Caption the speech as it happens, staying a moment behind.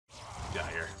Get out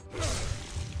of here.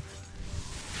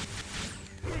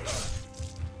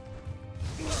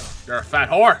 You're a fat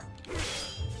whore.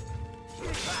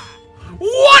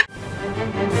 What?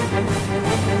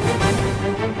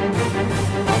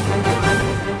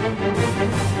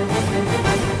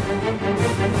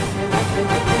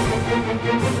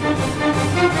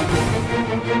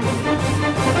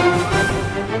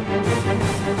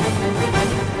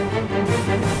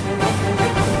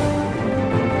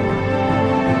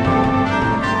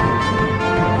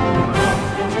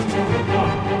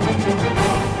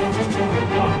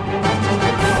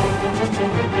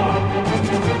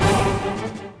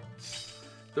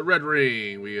 The red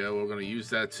ring. We're gonna use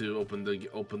that to open the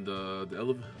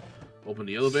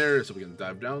elevator so we can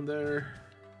dive down there.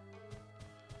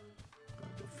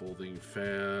 Got the folding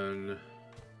fan.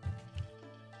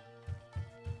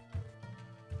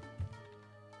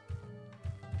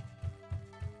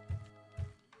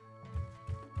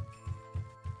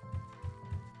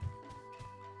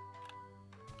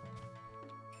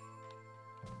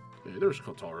 Hey, there's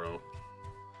Kotaro.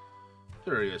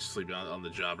 There he is, sleeping on the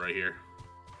job right here.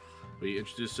 We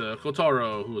introduced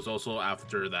Kotaro, who was also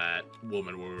after that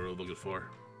woman we were looking for.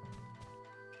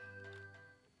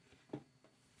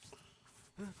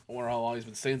 I wonder how long he's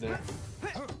been staying there.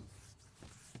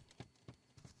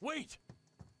 Wait!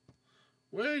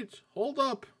 Wait! Hold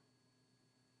up!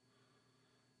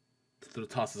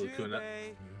 Tosses a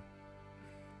kunai.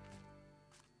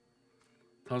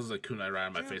 Tosses a kunai right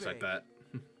on my face like that.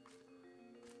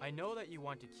 I know that you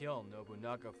want to kill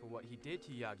Nobunaga for what he did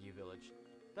to Yagi village.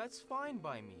 That's fine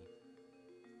by me.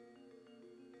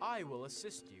 I will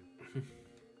assist you.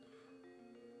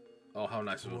 Oh, how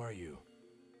nice of him. Who are you?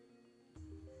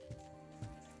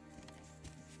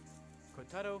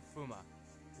 Kotaro Fuma.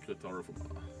 Kotaro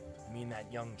Fuma. You mean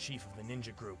that young chief of the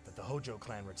ninja group that the Hojo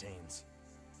clan retains?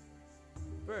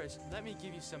 First, let me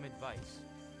give you some advice.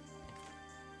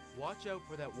 Watch out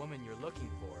for that woman you're looking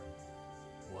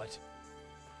for. What?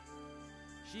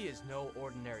 She is no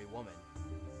ordinary woman.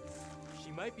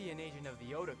 She might be an agent of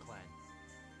the Oda clan.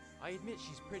 I admit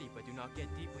she's pretty, but do not get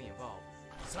deeply involved.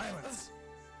 Silence!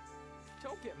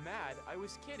 Don't get mad, I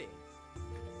was kidding.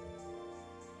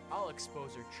 I'll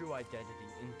expose her true identity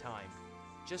in time.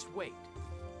 Just wait.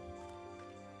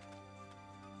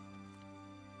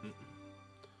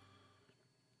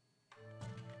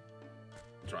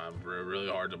 Trying really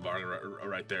hard to bargain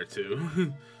right there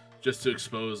too, just to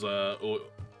expose Oyu.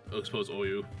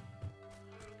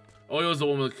 Oyu is the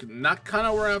woman not kind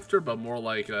of we're after, but more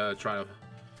like trying to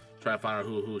find out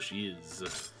who she is.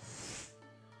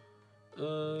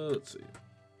 Let's see.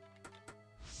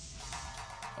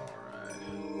 All right,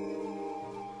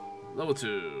 level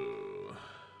 2.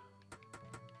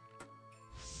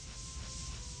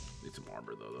 Need some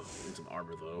armor though. Need some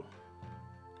armor though.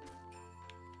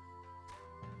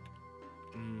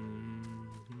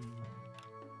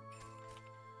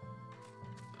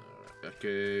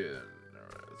 Okay, all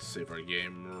right, let's save our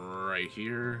game right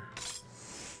here.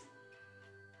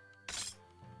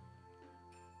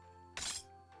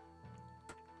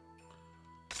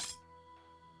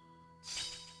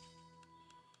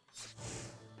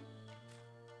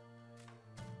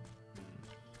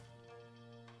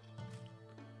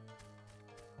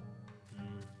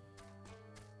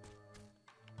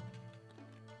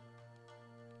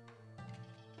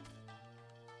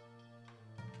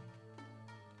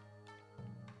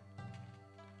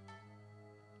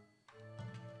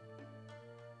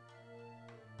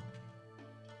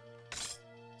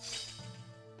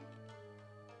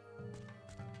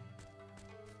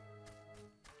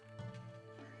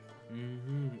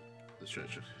 Let's try.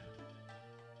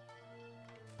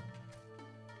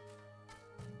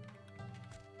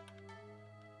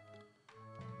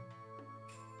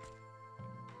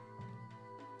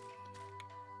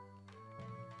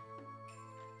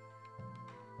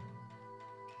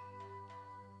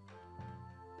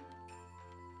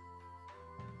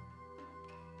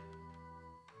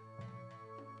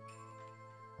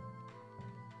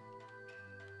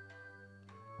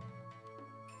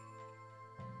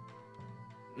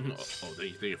 Oh,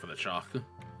 thank you for the chalk.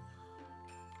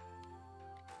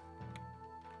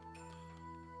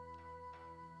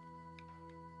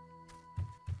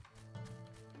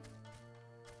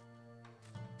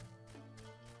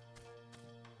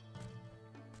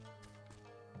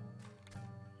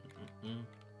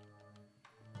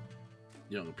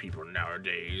 Young people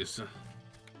nowadays.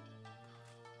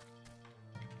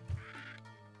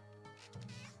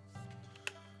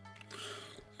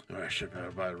 I should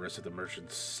buy the rest of the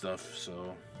merchant stuff,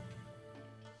 so.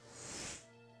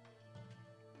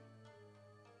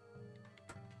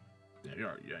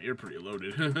 Yeah, you're pretty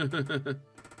loaded.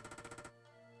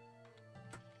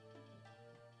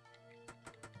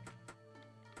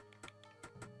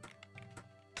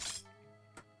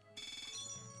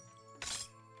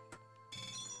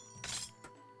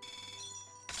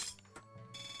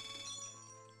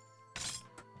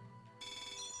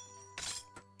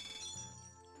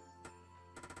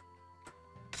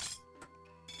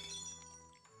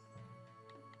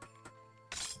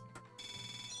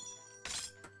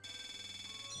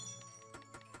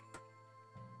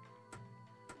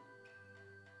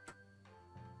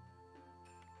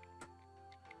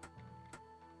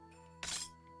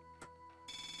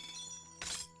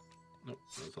 Nope,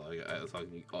 that's all I got. That's all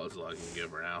I can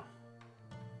give her now.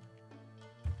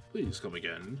 Please come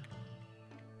again.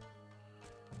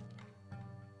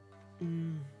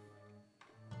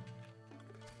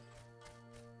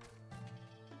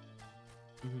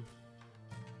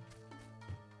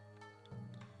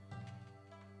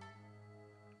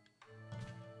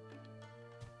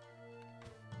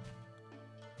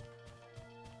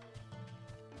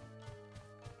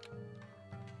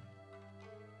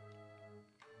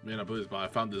 Man, I believe, but I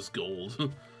found this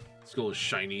gold. This gold is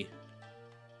shiny.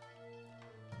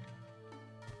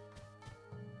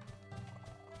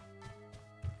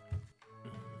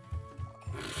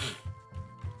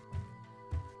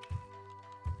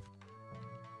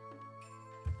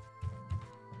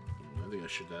 I think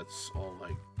that's all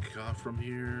I got from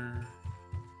here.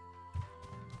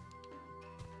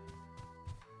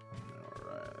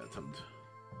 Alright, time to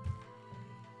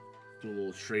do a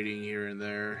little trading here and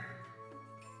there.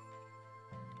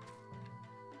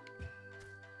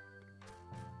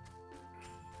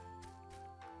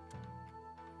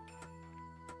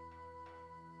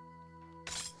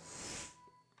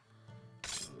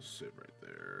 Sit right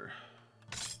there.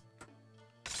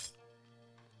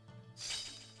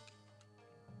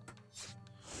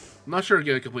 I'm not sure I'm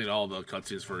gonna complete all the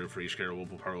cutscenes for each character will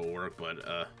probably work,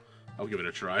 but I'll give it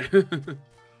a try.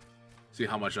 See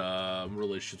how much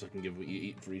relationships I can give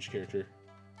for each character.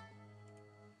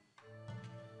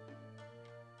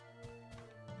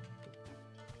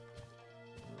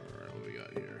 Alright, what we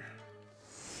got here?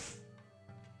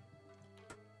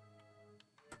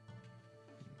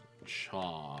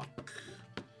 Chalk.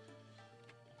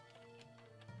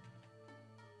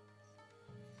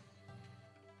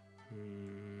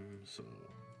 So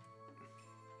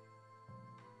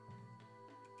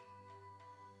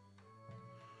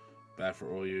bad for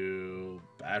Oyu,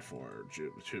 bad for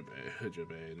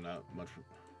Jubei, not much.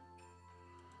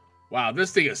 Wow,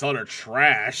 this thing is utter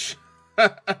trash.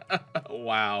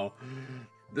 Wow,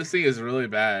 this thing is really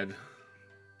bad.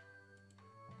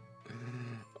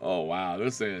 Oh wow,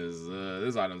 this thing is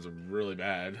this item's really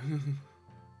bad.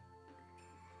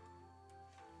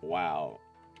 Wow,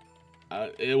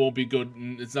 it won't be good.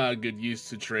 It's not a good use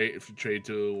to trade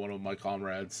to one of my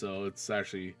comrades, so it's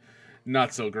actually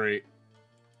not so great.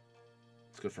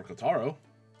 It's good for Kotaro.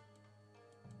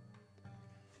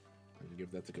 I can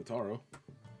give that to Kotaro.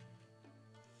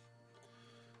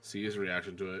 See his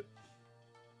reaction to it.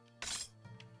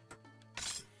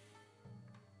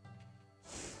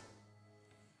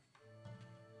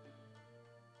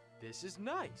 This is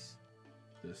nice.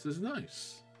 This is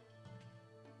nice.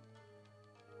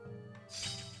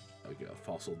 I got a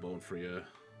fossil bone for you.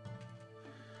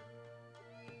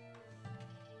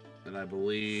 And I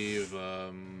believe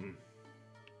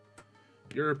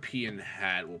European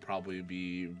hat will probably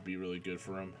be really good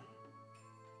for him.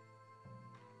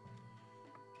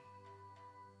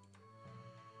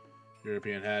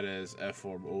 European hat is F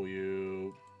for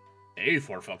OU, A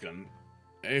for fucking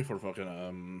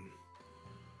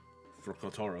for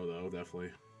Kotaro though,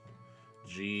 definitely.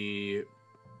 G,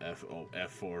 F, oh,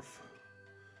 F for.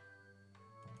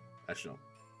 Actually, no.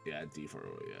 Yeah, D for,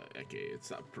 yeah, Eke. It's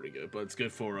not pretty good, but it's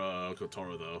good for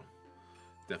Kotaro though.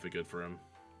 Definitely good for him.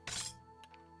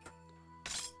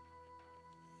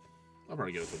 I'll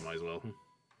probably give it to him as well.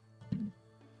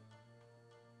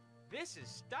 This is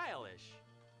stylish.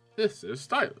 This is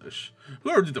stylish.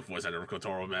 Whoever did the voice actor for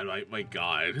Kotaro, man, my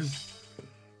god.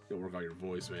 Go work on your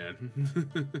voice, man.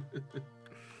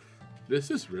 This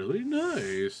is really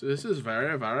nice. This is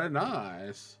very, very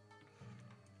nice.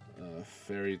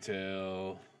 Fairy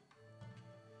tale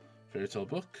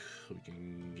book. We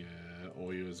can get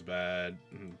Oyu is bad.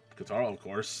 Kotaro, of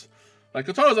course. Like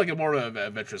Kotaro's like a more of an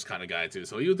adventurous kind of guy too,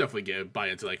 so you'll definitely buy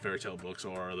into like fairy tale books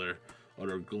or other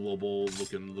global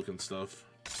looking stuff.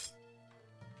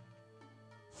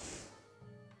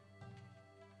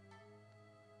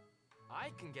 I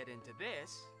can get into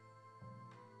this.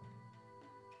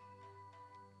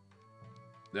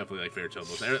 Definitely like fairy tale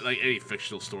books, like any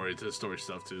fictional story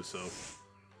stuff too. So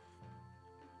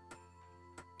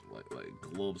like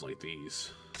globes like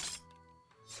these.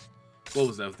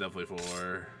 Globes definitely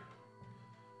for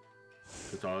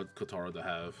Kotaro to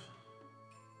have.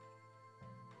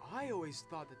 I always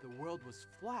thought that the world was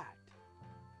flat.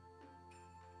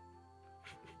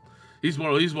 He's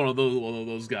one of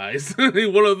those guys.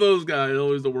 One of those guys.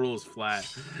 Always the world is flat.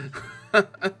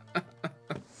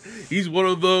 He's one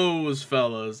of those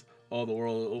fellas. Oh, the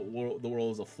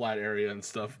world is a flat area and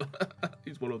stuff.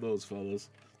 He's one of those fellas.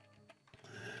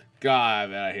 God,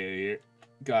 man, I hate it here.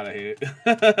 God, I hate it.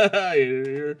 I hate it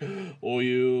here.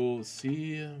 Oyu,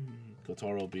 C,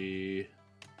 Kotaro B.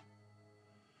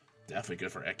 Definitely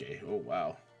good for Eke. Oh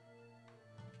wow.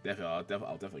 I'll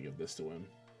definitely give this to him.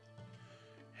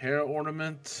 Hair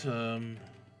ornament.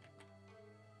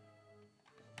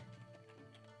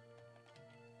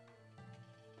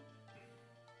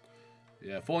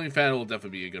 Yeah, Falling Fan will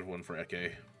definitely be a good one for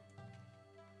Eke.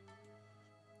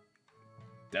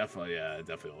 Definitely, yeah,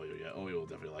 definitely Oyo. Yeah, Oyo will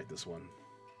definitely like this one.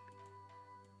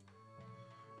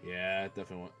 Yeah,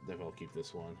 definitely will keep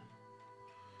this one.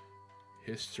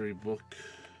 History book.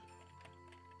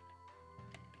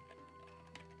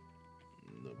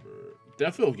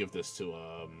 Definitely will give this to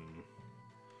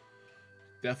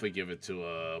definitely give it to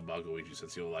Magoichi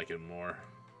since he'll like it more.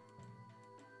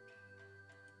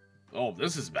 Oh,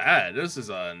 this is bad. This is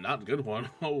a not good one.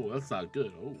 Oh, that's not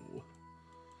good. Oh.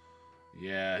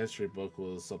 Yeah, history book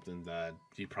was something that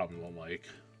he probably won't like.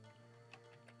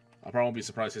 I probably won't be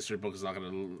surprised history book is not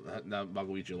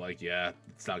Magoichi like. Yeah,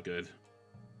 it's not good.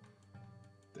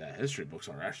 Yeah, history books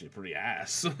are actually pretty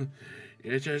ass.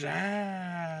 It's just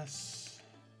ass.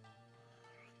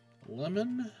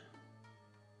 Lemon.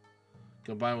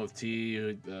 Combined with tea,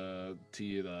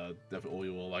 definitely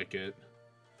will like it.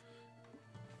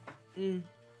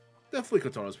 Definitely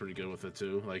Kotaro's pretty good with it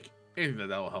too. Like anything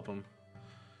that will help him.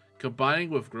 Combining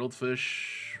with grilled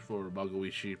fish for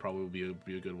Magoichi probably will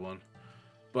be a good one.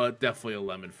 But definitely a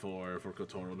lemon for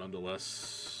Kotaro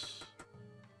nonetheless.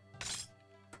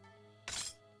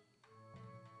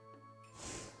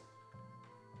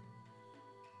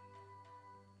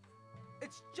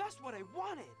 It's just what I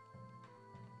wanted.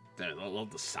 Damn, I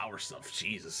love the sour stuff.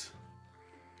 Jesus.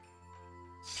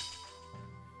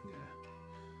 Yeah.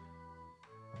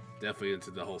 Definitely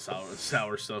into the whole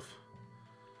sour stuff.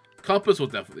 Compass will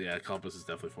definitely, yeah, Compass is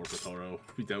definitely for Kotaro.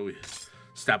 We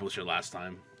established it last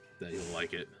time that he'll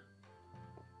like it.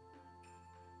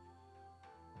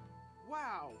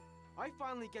 Wow, I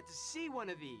finally get to see one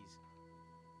of these.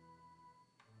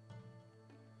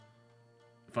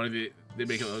 Funny, they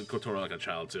make Kotaro like a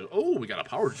child too. Oh, we got a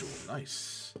power jewel.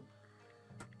 Nice.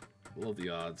 Love the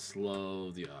odds.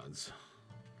 Love the odds.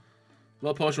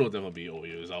 Love potion will definitely be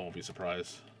Oyu's. I won't be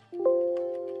surprised.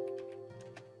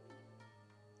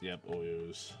 Yep,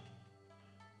 Oyu's.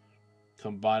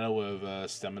 Combine it with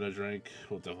stamina drink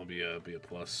will definitely be a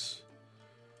plus.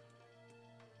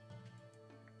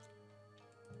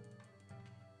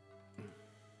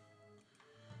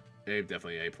 A,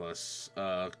 definitely A plus.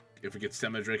 If we get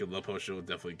stamina drink and love potion, we'll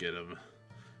definitely get him.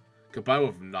 Combine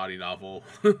with naughty novel.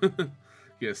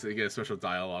 Yes, they get a special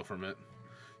dialogue from it.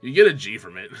 You get a G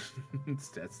from it.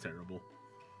 That's terrible.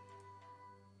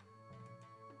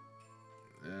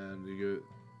 And you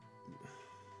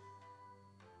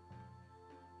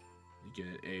get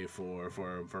an A for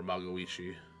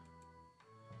Magoichi.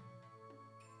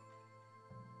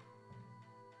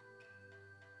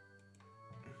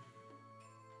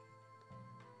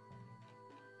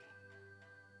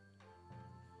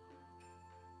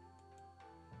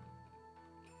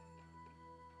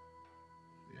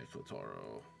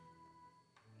 Kotaro.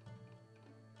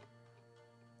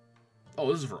 Oh,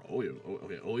 this is for Oyu.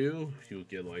 Okay, Oyu, you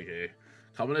get like a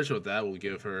combination with that will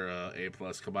give her A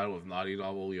plus. Combined with naughty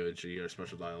novel, you get a G or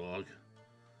special dialogue.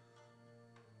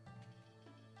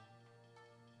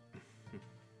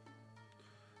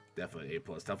 Definitely A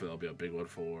plus. Definitely that'll be a big one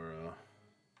for.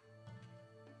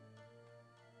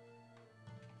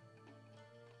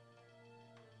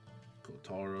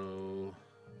 Kotaro.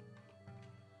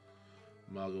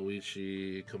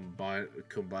 Magoichi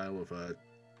combined with a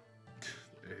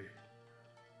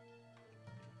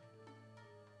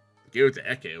give it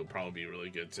to Eke will probably be really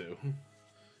good too.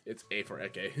 It's A for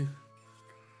Eke.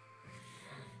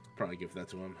 Probably give that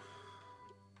to him.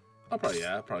 I'll probably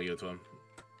give it to him.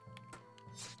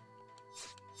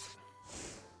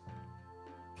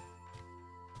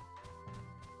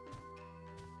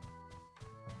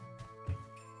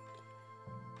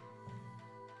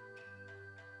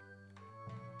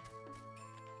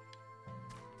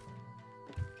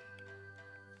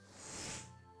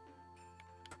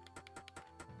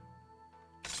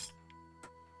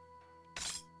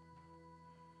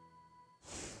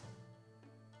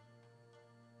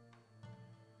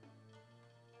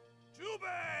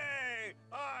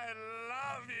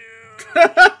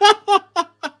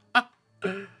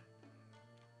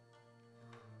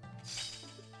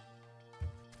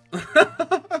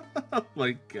 Oh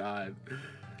my god.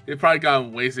 It probably got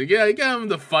him wasted. Yeah, he got him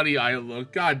the funny eye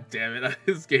look. God damn it.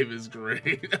 This game is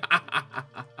great.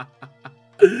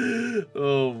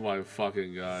 Oh my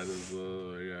fucking god.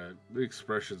 Oh my god. The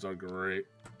expressions are great.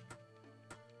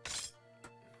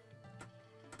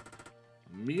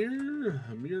 Mirror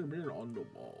on the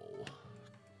wall.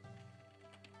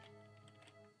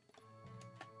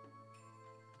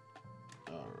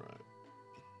 Alright.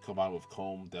 Combined with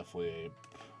Comb, definitely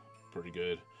pretty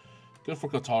good. Good for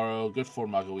Kotaro, good for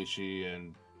Magoichi,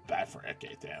 and bad for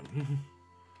Eke, damn.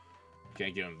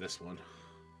 Can't give him this one.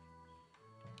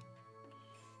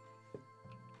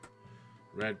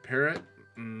 Red Parrot,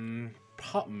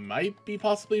 might be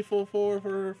possibly full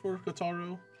for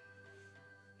Kotaro.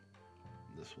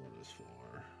 This one is for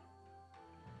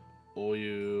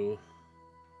Oyu.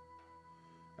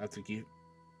 I have to keep.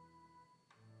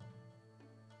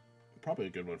 Probably a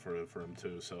good one for him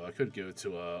too, so I could give it to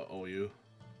Oyu.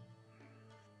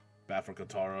 Bad for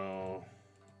Kotaro.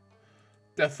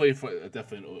 Definitely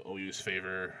in Oyu's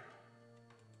favor.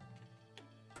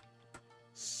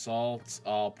 Salt,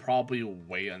 I'll probably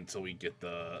wait until we get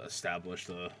that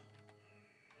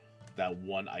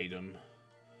one item.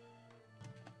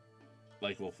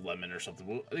 Like with lemon or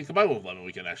something. I think combined with lemon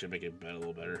we can actually make it a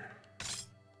little better.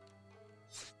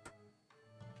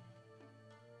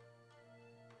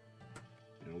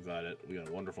 We got it. We got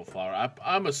a wonderful flower.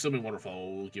 I'm assuming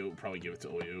wonderful. We'll probably give it to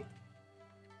Oyu.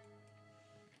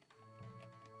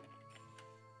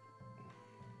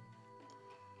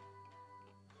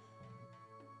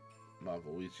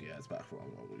 Magoichi, yeah, it's back for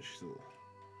Magoichi still.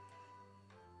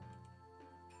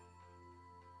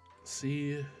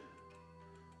 See,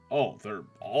 oh, they're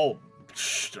all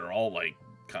like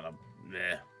kind of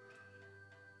meh.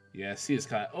 Yeah, C is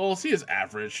kind of, oh, C is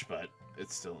average, but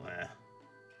it's still eh.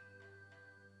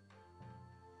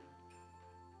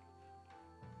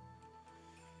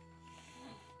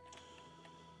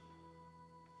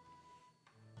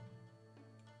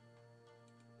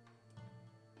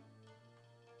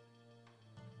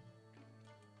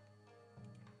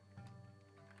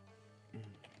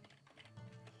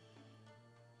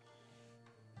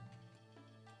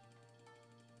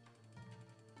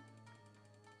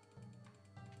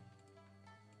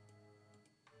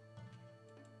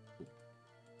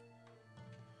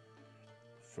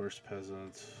 First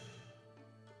peasant.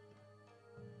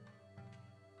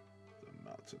 The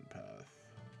mountain path.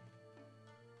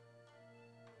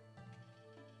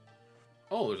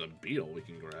 Oh, there's a beetle we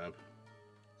can grab.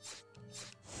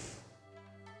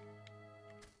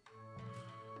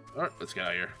 Alright, let's get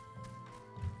out of here.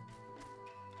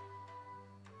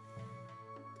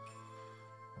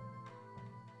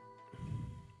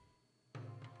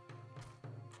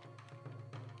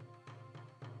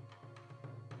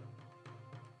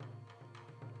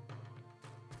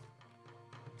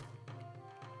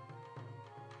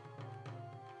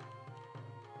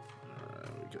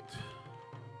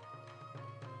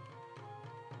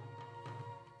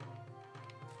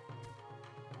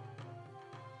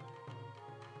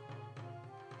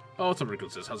 Oh, what's up,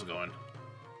 Rico-sis? How's it going?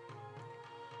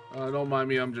 Don't mind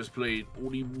me, I'm just playing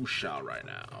Onimusha right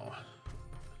now.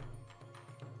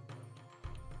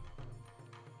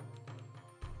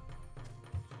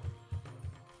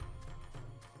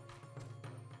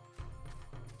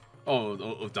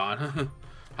 Oh, Don.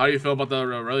 How do you feel about the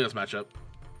Aurelius matchup?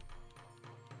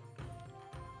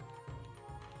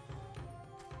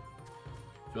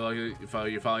 Feel like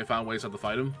you finally found ways how to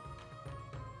fight him?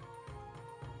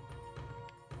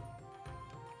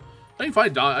 I think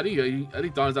find Don. I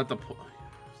think Don's at the point.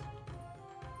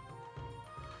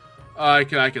 I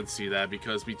can see that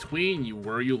because between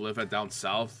where you live at down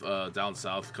south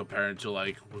compared to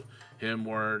like him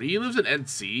where he lives in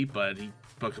NC, but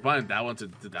combining that one to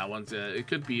that one, it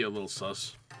could be a little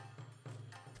sus.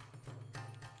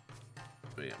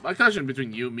 But yeah, my connection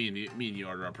between me and you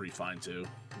are pretty fine too.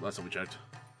 Last time we checked.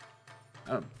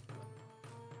 Let me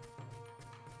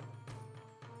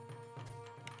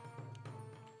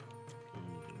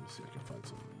see if I can find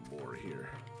some more here.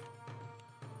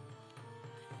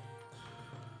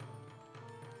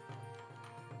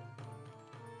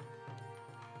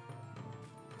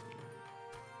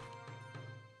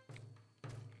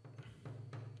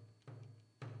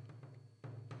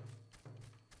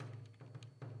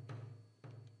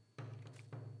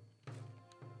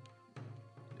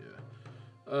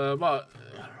 But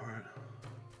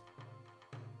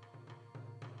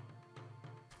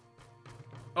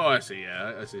oh, I see.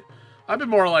 Yeah, I see. I've been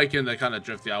more like in the kind of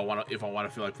drifty. If I want to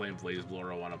feel like playing BlazBlue,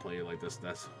 or I want to play like this.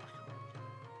 That's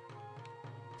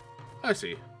I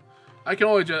see. I can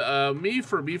only just me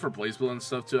for Blazblue and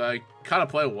stuff too. I kind of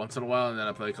play it once in a while, and then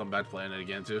I come back playing it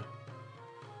again too.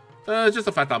 Just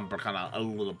the fact that I'm kind of a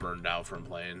little burned out from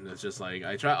playing. It's just like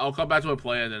I'll come back to it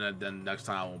playing, and then next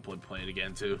time I won't play it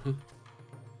again too.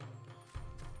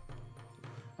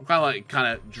 I'm kind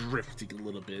of drifting a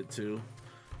little bit too.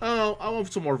 Oh, I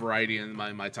want some more variety in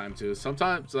my time too.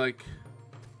 Sometimes like.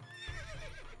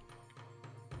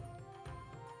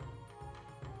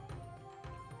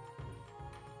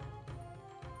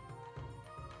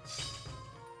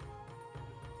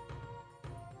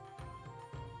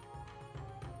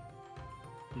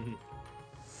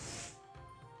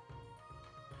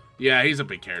 Yeah, he's a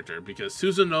big character because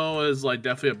Susanoo is like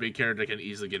definitely a big character that can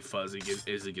easily get fuzzy,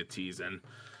 easily get teased, and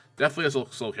definitely a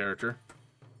slow character.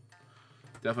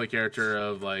 Definitely a character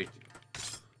of like.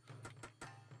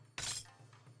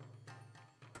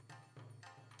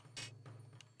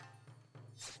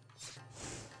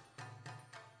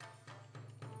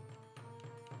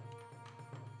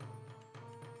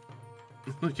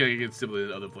 Okay, you get simply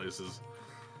in other places.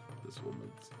 This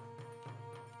woman.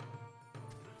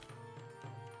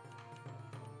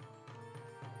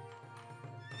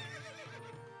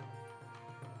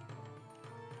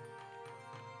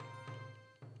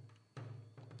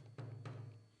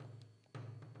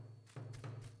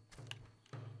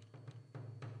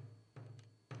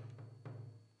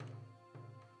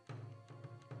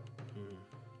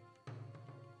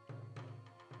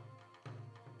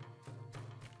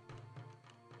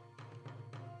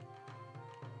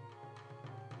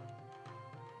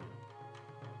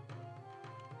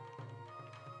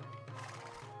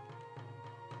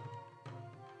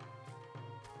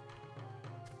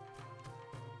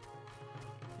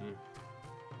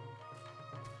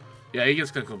 Yeah, he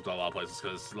gets confused to a lot of places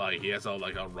because like he has a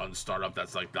run startup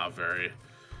that's like not very.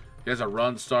 He has a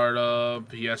run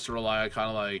startup. He has to rely on kind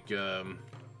of like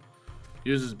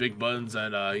uses big buttons,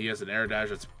 and he has an air dash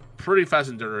that's pretty fast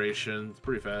in duration. It's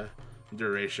pretty fast in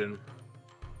duration.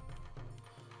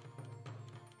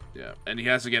 Yeah, and he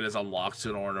has to get his unlocks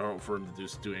in order for him to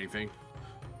do anything.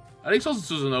 I think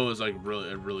Susanoo is like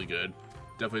really good.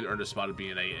 Definitely earned a spot of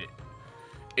being like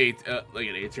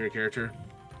an A tier character.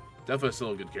 Definitely still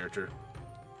a good character.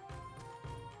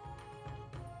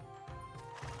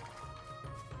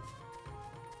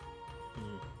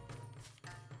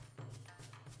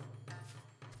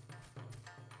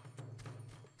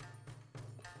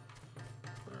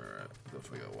 Alright,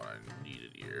 definitely got what I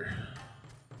needed here.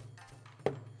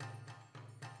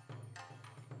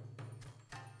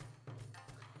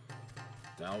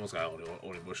 I almost got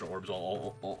Onimusha orbs,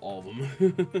 all of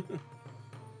them.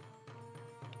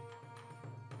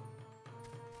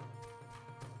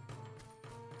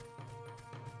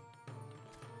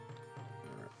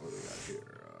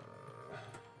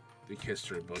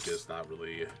 History book is not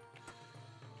really.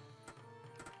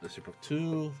 History book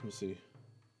 2. Let me see.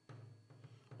 I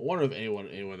wonder if anyone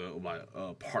of my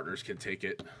partners can take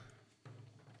it.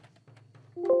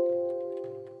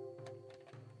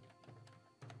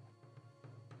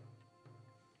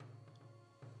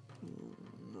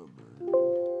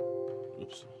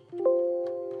 Oops.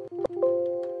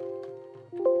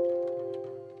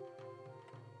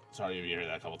 Sorry if you hear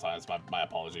that a couple times. My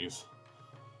apologies.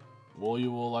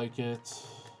 You will like it.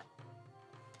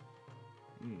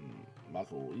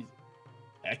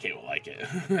 Eke will like it.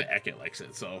 Eke likes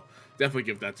it, so definitely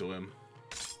give that to him.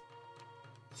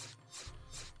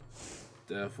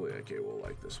 Definitely Eke will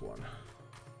like this one.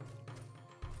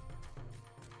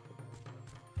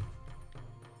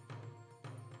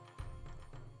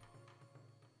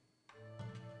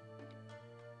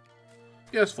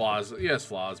 He has flaws,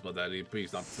 but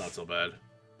he's not so bad.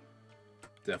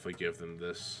 Definitely give them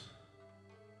this.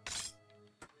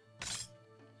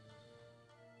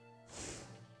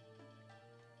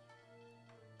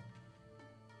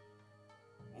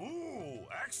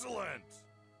 Excellent!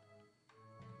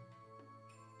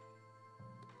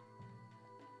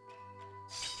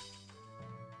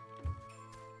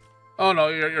 Oh no,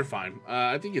 you're fine.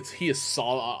 I think he is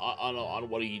solid on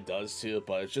what he does too,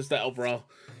 but it's just that overall,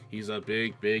 he's a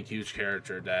big, huge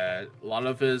character that a lot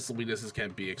of his weaknesses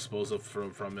can be explosive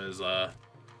from his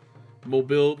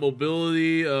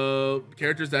mobility.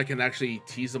 Characters that can actually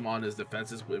tease him on his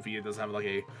defenses if he doesn't have like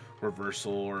a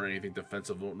reversal or anything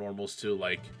defensive normals too.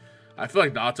 Like, I feel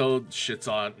like Nato shits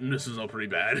on Susanoo pretty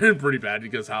bad,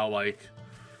 because how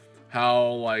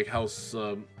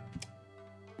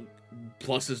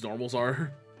plus his normals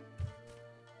are.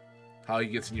 How he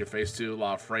gets in your face too, a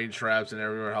lot of frame traps and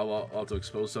everywhere, how to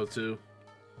expose stuff too.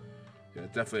 Yeah,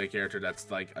 definitely a character that's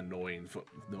like annoying.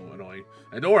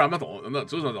 And don't worry,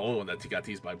 Susanoo's not the only one that got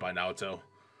teased by Naoto.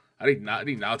 I think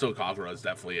Naruto Kakura is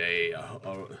definitely a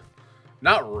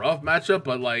not rough matchup,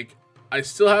 but like I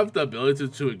still have the ability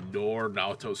to ignore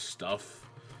Naruto's stuff,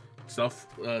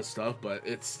 but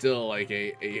it's still like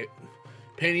a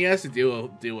pain he has to deal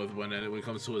with when it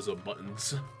comes to his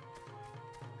buttons.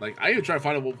 Like I even try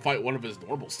to fight one of his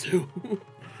normals too.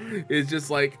 It's just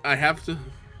like I have to.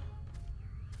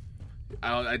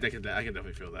 I can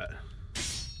definitely feel that.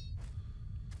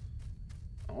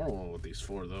 I don't know what these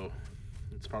for though.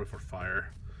 It's probably for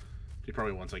fire.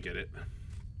 Probably once I get it.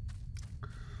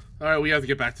 All right, we have to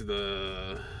get back to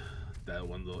that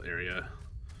one little area.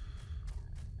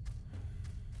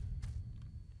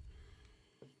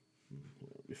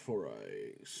 Before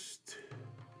I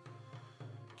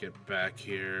get back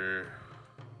here,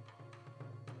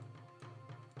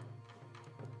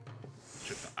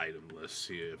 check the item list,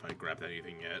 see if I grabbed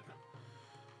anything yet.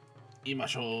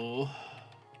 Imasho.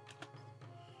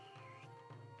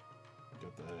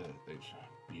 Got the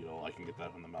beetle. I can get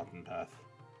that from the mountain path.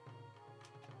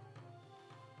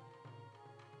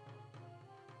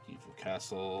 Gifu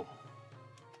Castle.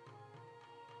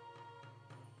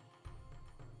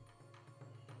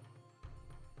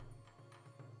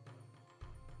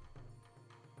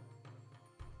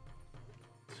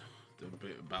 The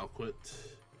Balquet.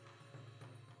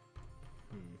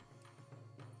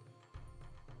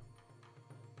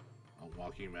 A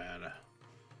walking man.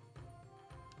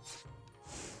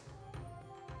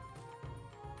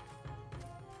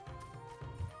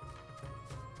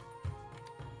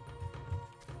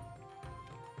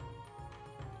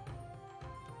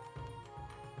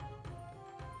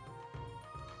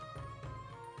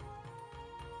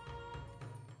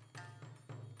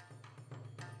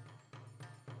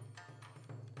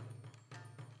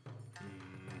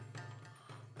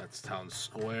 That's town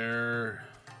square.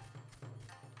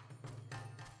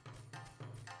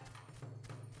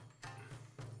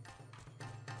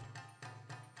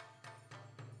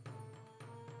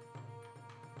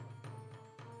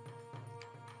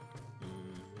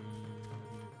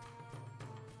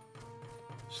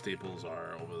 Staples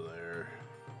are over there.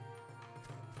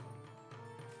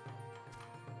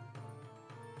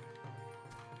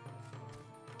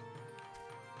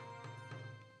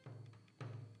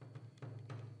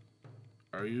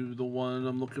 Are you the one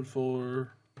I'm looking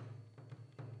for?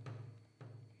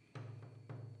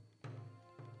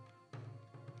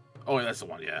 Oh, yeah, that's the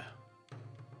one, yeah.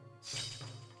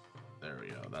 There we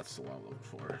go. That's the one I'm looking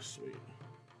for. Sweet.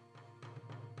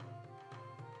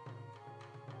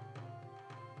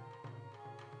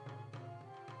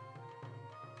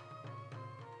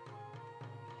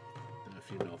 And a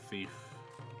female thief.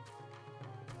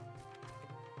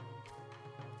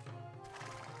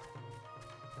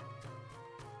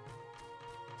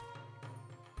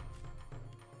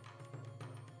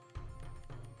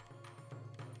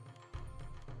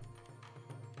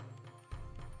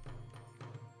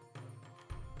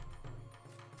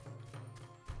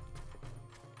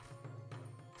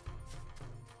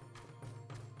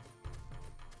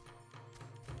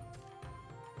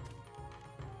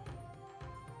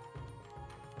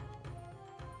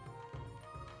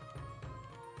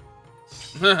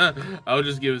 I would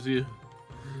just give it to you.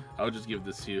 I would just give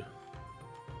this to you.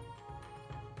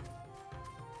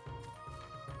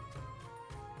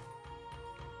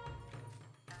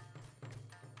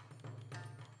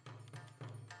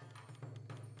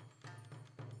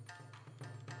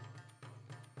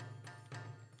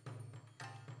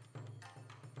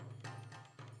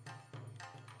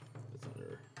 That's not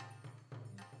her.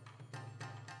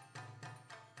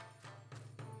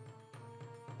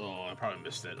 Oh, I probably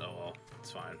missed it. Oh well,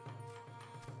 it's fine.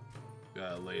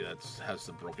 Got a lady that has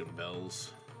the broken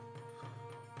bells.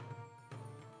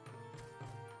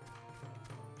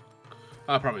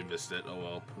 I probably missed it. Oh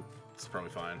well, it's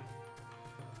probably fine.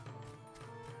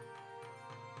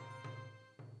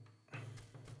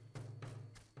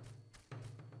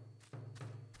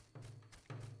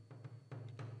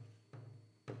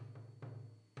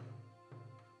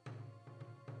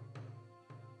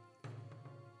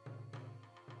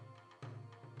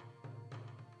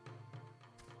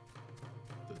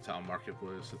 Town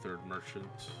marketplace, the third merchant.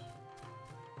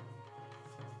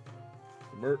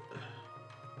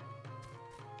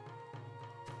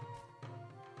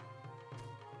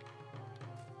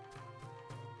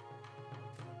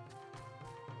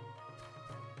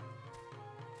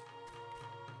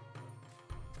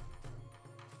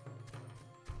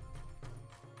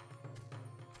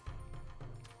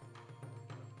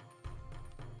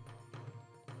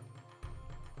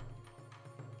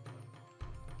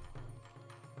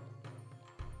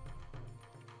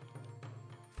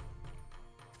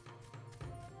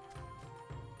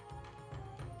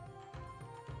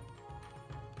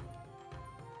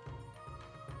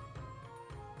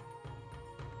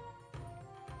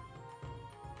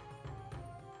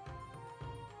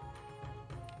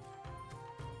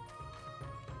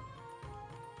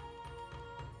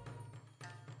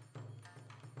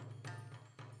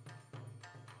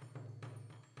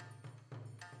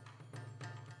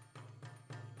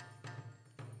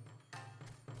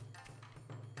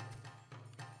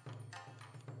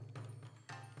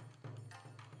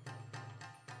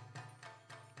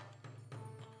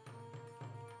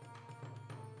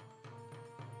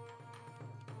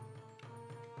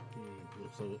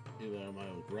 So either I might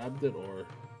have grabbed it or.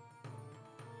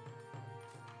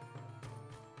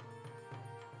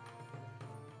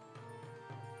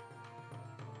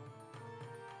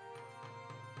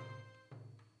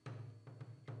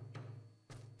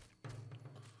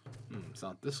 It's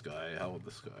not this guy. How about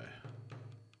this guy?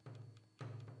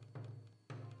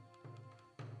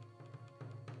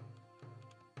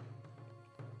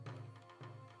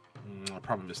 I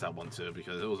probably missed that one too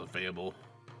because it was a fable.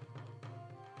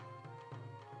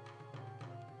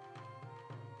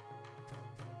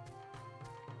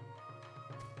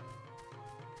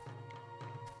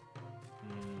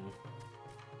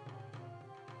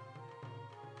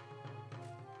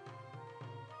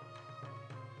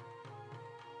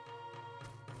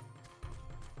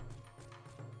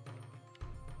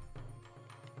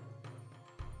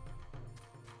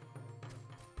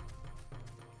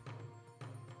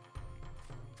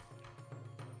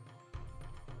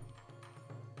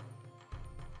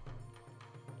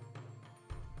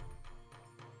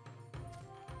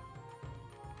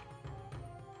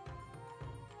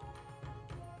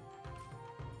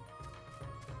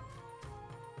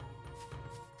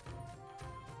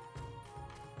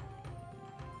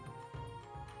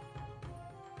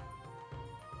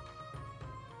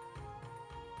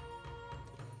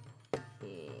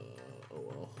 Oh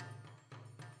well.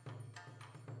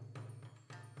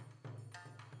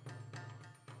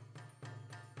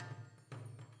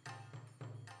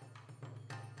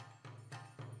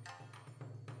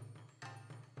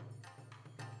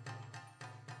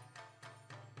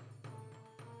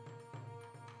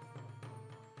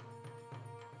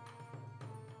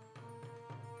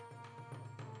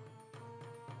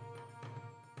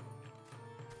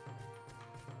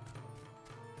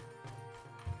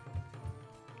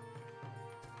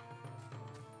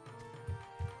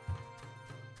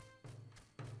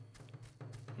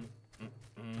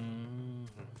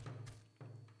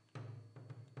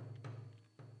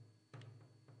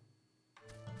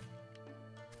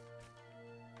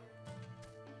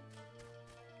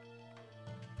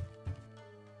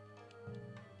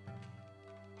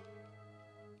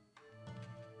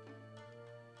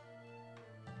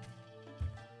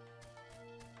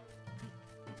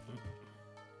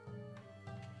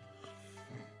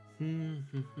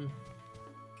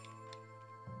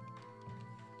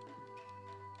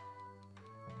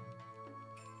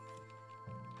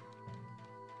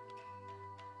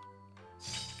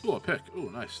 Oh, a pick. Oh,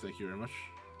 nice. Thank you very much.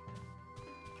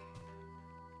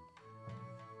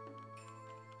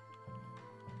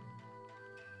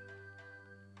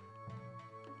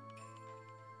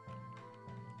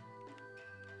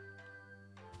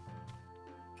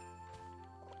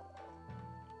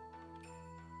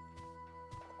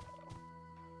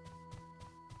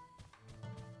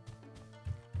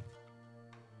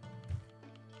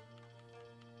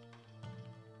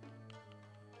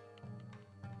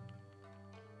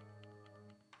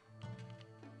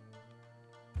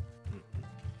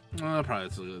 Probably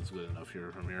that's good enough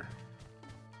here from here.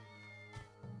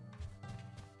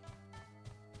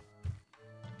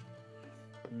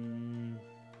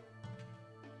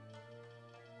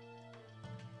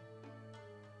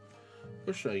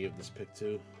 Who should I give this pick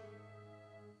to?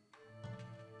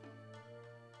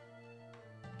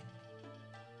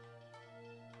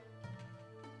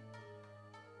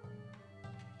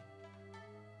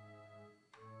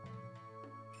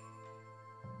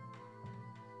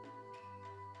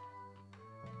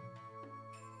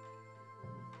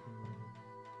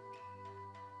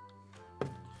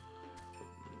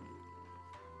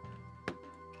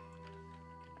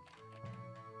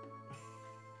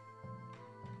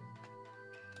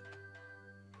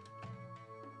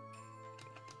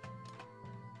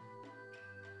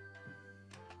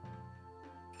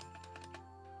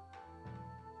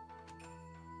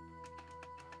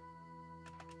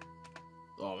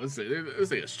 Oh, this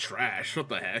thing is trash. What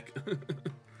the heck?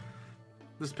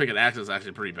 This pick and axe is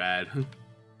actually pretty bad.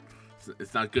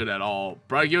 It's not good at all.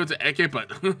 Probably give it to Eke,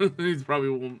 but he probably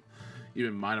won't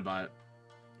even mind about it.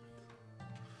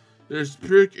 This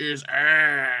pick is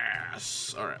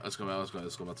ass. All right, let's go back.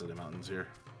 Let's go back to the mountains here.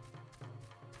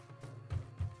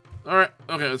 All right,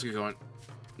 okay, let's get going.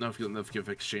 Enough gift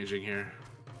exchanging here.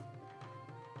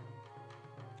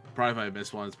 Probably if I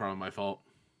missed one, it's probably my fault.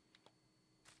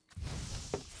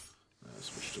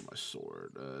 Switch to my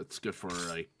sword. It's good for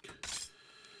like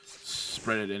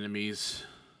spreaded enemies.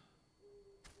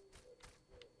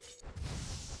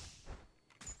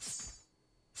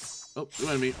 Oh, new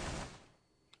enemy.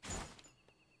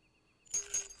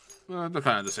 They're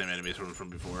kind of the same enemies from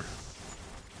before.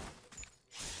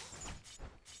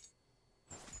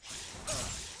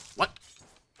 What?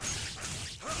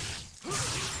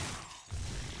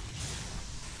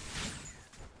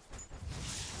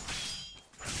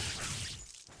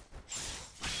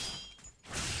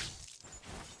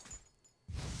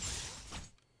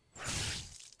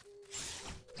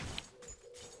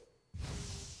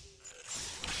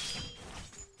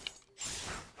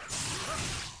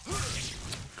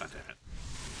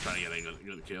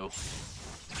 good kill.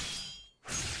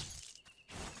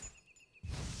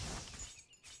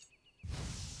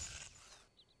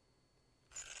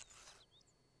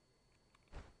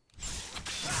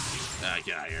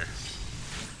 Get out of here.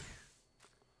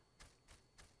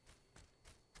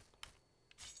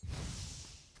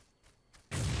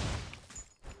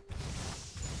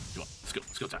 Come on,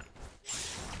 let's go time.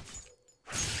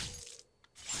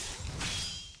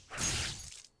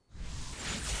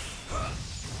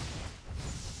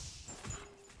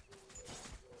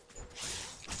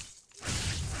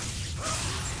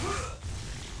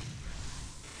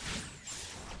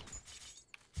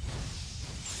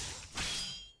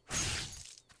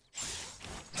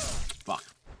 Fuck.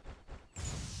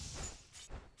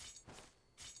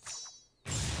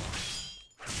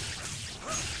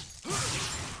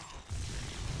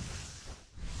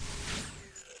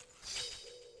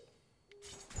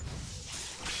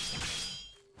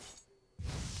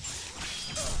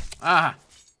 Ah.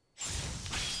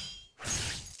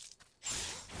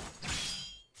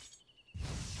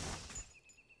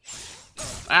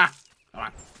 Ah. Come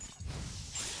on.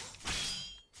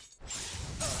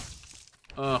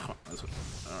 Oh, that's good.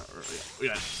 We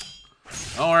got it.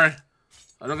 Don't worry.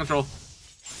 Under control.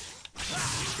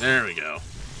 There we go.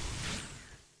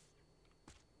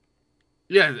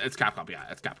 Yeah, it's Capcom. Yeah,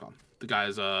 it's Capcom. The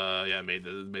guys, yeah, made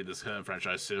this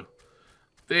franchise too.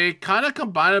 They kind of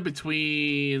combine it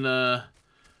between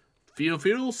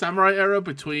feudal samurai era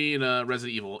between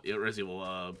Resident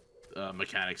Evil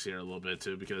mechanics here a little bit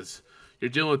too, because you're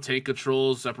dealing with tank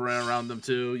controls separating around them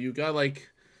too. You got like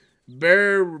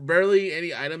barely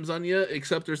any items on you,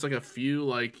 except there's like a few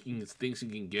like things you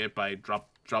can get by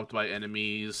dropped by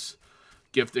enemies,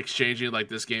 gift exchanging like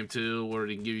this game too, where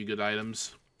they can give you good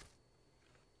items.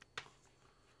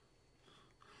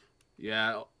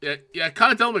 Yeah.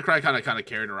 Kind of Devil May Cry kind of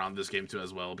carried around this game too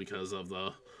as well because of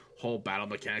the whole battle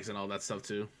mechanics and all that stuff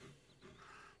too.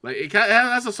 Like it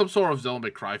has some sort of Devil May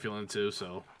Cry feeling too.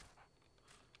 So,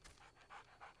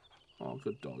 oh,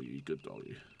 good doggy.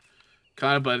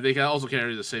 Kind of, but they can also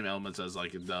carry the same elements as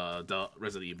like the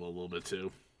Resident Evil a little bit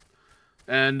too.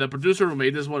 And the producer who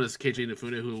made this one is Keiji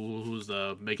Inafune, who's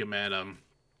the Mega Man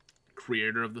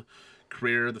creator of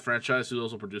the franchise, who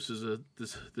also produces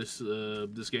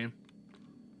this game.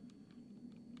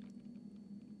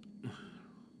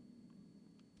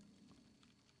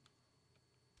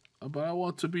 But I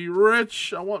want to be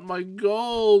rich. I want my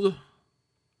gold.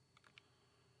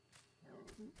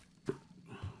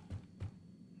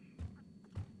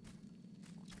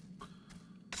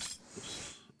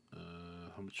 Oops.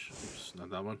 How much? Oops,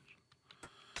 not that one.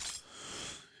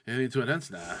 Anything to enhance?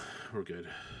 Nah, we're good.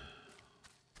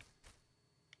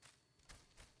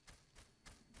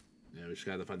 Yeah, we just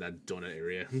gotta find that donut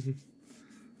area.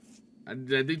 I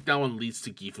think that one leads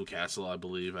to Gifu Castle, I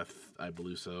believe. I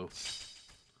believe so.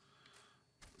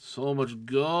 So much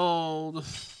gold.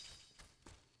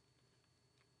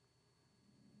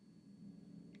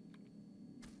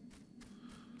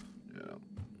 Yeah.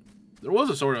 There was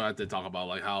a story I had to talk about,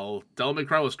 like how Devil May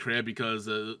Cry was created because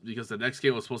the next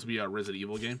game was supposed to be a Resident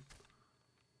Evil game.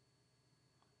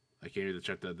 I can't even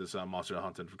check that this monster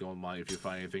hunting for going mine. If you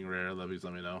find anything rare, please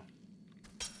let me know.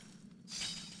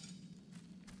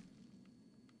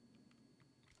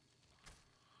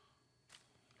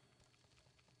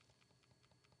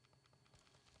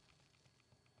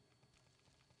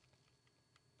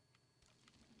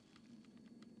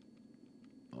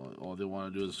 All they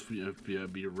want to do is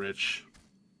be rich.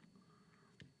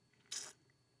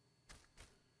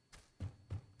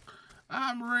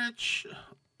 I'm rich.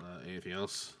 Anything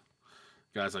else?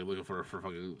 Guys like looking for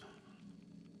fucking.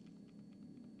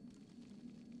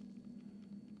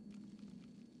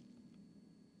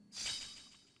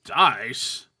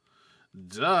 Dice.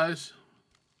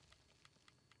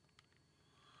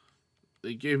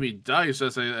 They gave me dice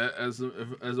as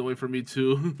a way for me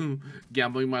to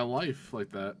gambling my life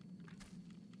like that.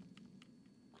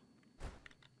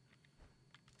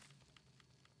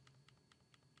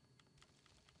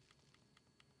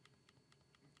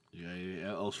 Yeah, anything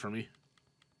else for me?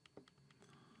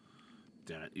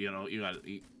 Damn it!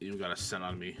 You got a cent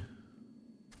on me.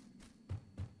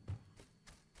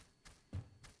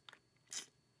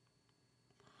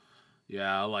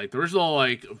 Yeah, like the original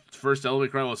first Devil May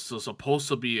Cry was supposed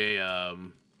to be a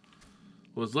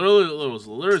was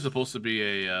literally supposed to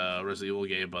be a Resident Evil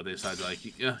game, but they decided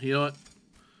like, yeah, you know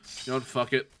what,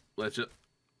 fuck it, let's put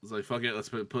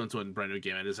it into a brand new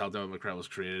game, and this is how Devil May Cry was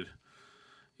created.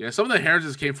 Yeah, some of the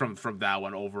heritage came from that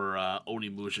one over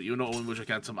Onimusha. Even though Onimusha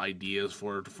had some ideas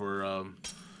for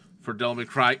Devil May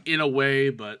Cry in a way,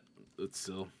 but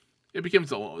it became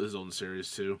his own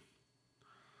series too.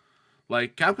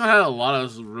 Like, Capcom had a lot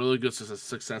of really good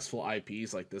successful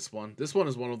IPs like this one. This one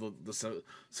is one of the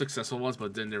successful ones,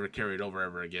 but didn't ever carry it over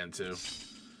ever again, too.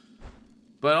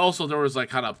 But also, there was, like,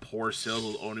 kind of poor sales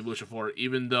with Onimusha 4,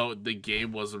 even though the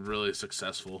game wasn't really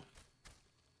successful.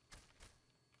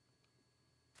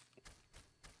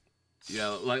 Yeah,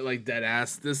 like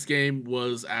deadass, this game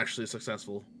was actually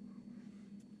successful.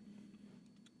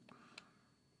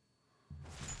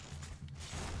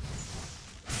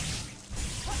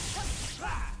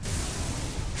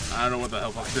 I don't know what the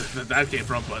hell that came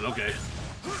from, but okay.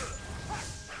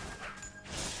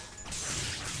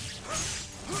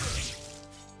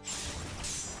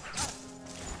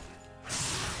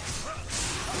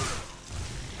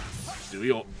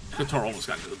 Dude, Kotaro almost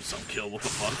got himself killed. What the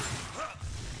fuck?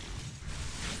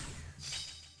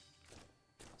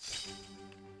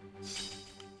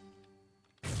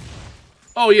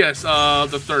 Oh yes,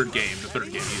 the third game. The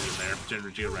third game he's in there.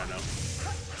 Gene Reno.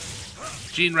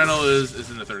 Gene Reno is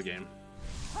in the third game.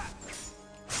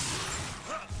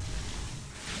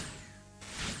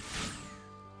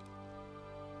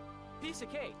 Piece of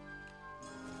cake.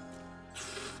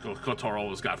 Kotaro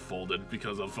almost got folded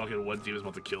because of fucking one team was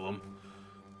about to kill him.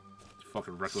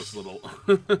 Fucking reckless little.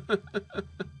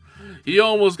 He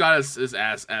almost got his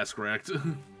ass cracked.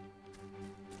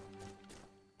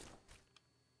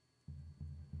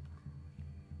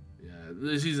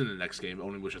 He's in the next game,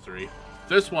 Onimusha 3.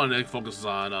 This one, it focuses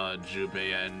on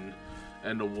Jubei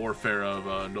and the warfare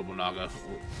of Nobunaga.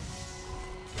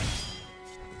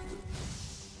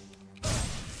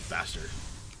 Bastard.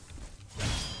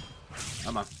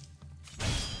 Come on.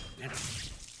 Damn it.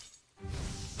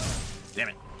 Damn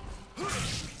it.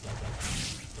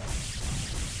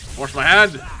 Force my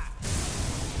hand!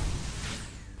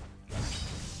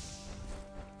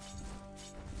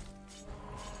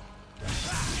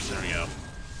 There we go.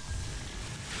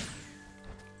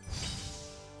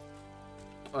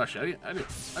 Oh, actually, I need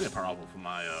a power level for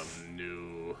my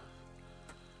new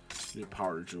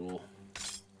power jewel.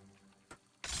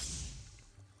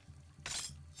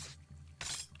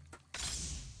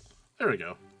 There we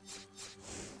go.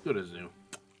 Good as new.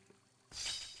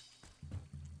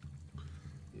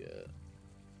 Yeah.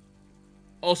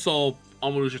 Also,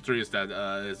 Onimusha 3 is the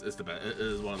best.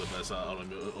 Is one of the best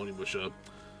Onimusha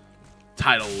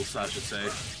titles, I should say.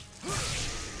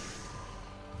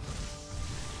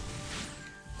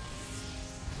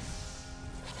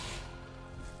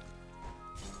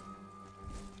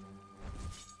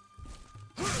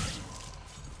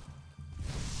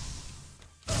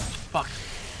 Fuck.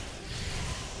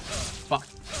 Fuck.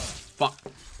 Fuck.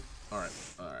 Alright,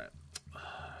 alright.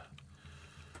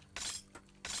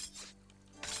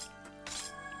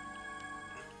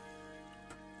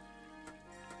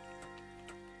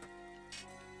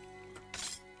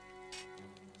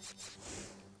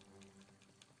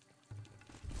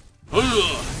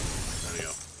 There we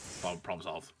go. Problem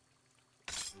solved.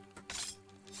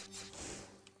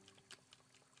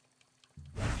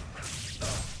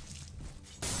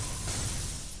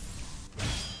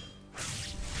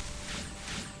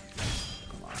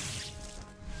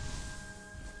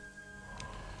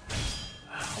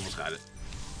 Almost got it.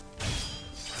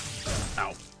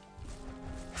 Ow.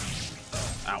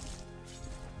 Ow.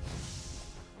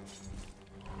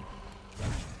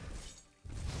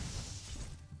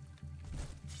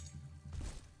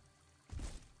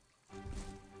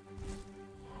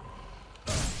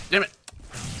 Damn it.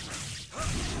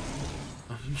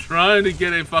 I'm trying to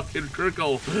get a fucking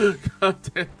critical. God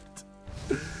damn it.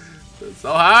 It's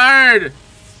so hard.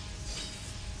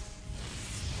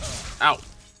 Ow.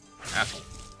 Asshole.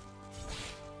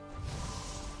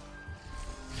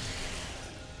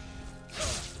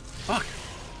 Fuck.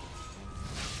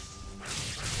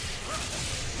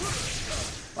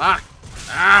 Fuck.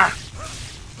 Ah.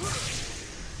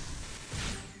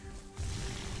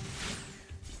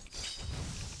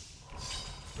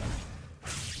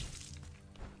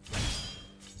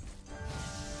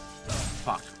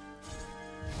 Fuck.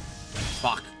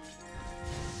 Fuck.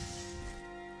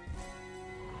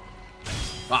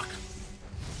 Fuck.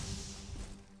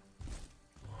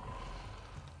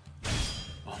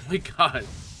 Oh my god.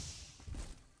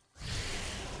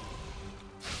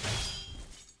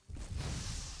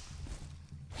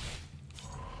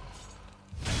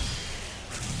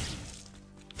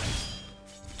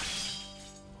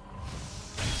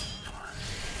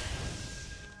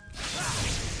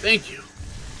 Thank you.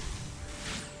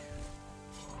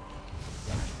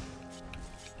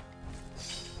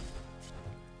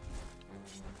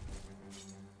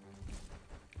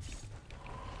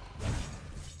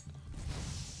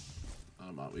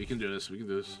 We can do this. We can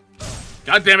do this.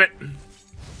 God damn it!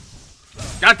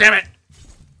 God damn it!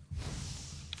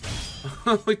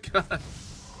 Oh my god.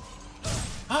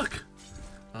 Fuck.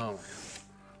 Oh my god.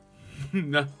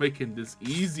 Not making this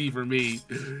easy for me.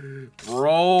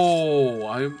 Bro,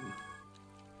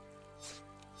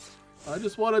 I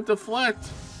just want to deflect.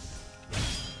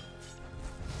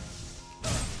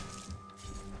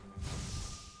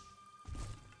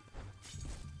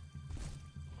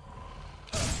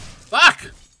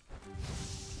 Fuck!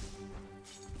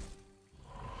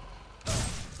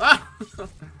 Ah!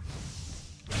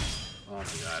 Oh my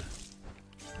god.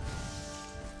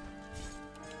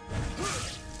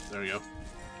 There we go.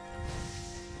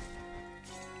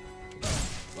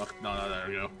 Look, no, there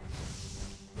we go.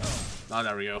 No,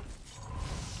 there we go.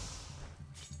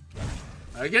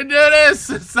 I can do this!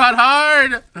 It's not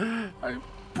hard! I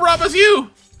promise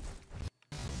you!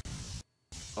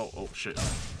 Oh, shit.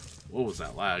 What was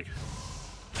that lag?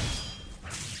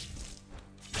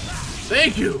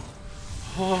 Thank you!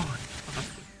 Oh my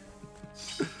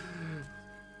god.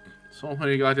 So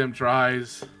many goddamn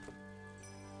tries.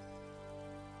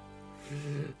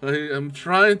 I'm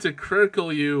trying to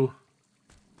critical you.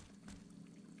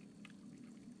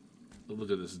 Look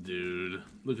at this dude.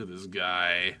 Look at this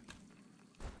guy.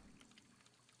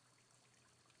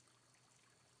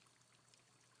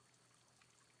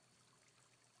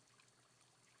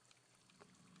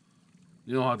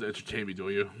 You don't have to entertain me, do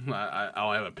you?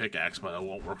 I'll have a pickaxe, but it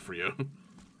won't work for you.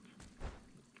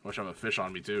 Wish I have a fish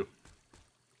on me, too.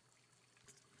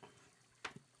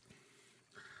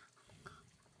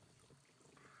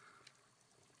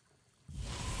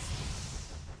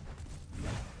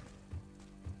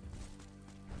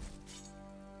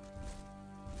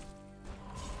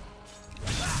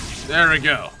 There we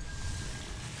go.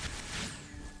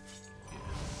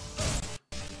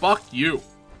 Fuck you.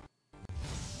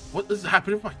 What is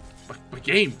happening with my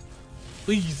game?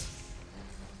 Please.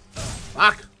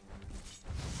 Fuck.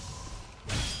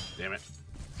 Damn it.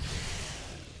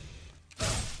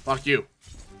 Fuck you.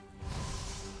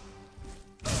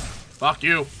 Fuck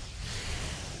you.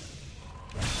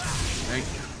 Thank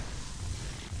you.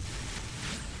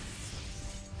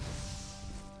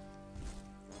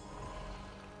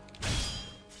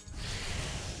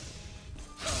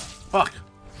 Fuck.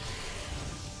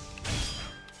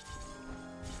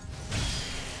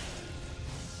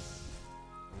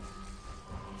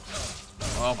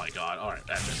 Oh my god. Alright,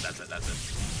 that's it.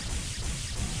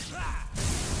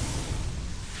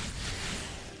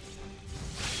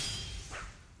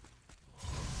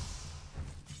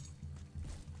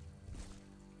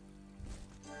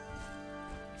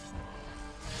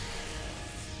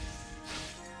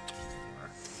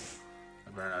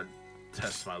 I better not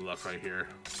test my luck right here.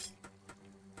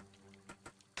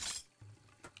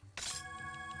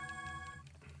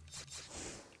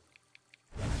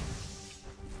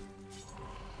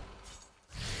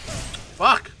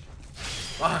 Fuck!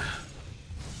 Fuck!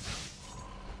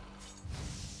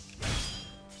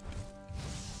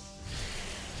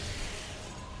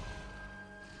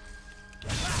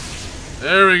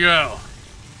 There we go.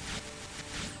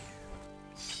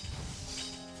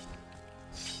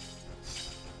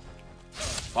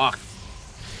 Fuck.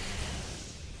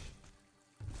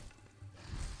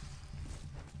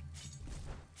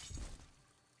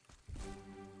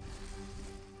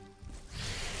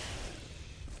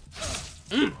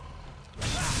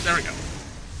 There we go.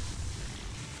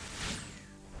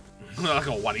 Like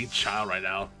a whining child right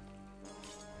now.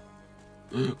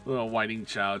 Little whining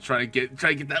child trying to get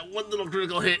that one little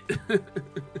critical hit.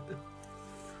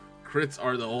 Crits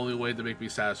are the only way to make me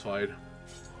satisfied.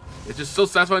 It's just so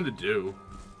satisfying to do.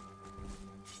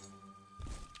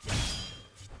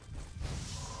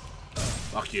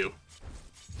 Fuck you.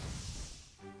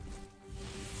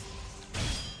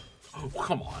 Oh,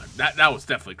 come on. That was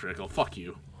definitely critical. Fuck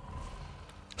you.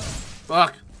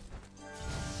 Fuck.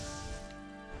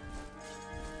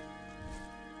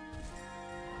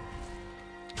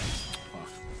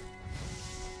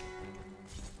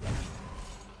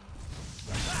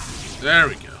 There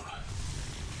we go.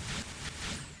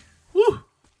 Woo!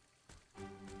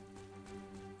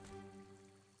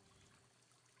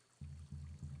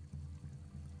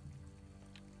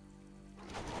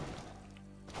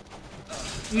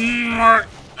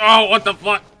 Oh, what the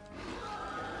fuck?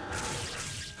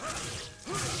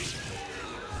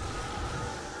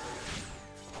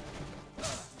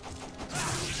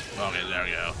 Okay, there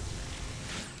we go.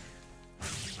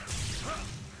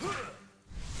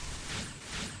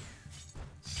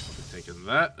 Taking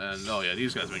that, and oh yeah,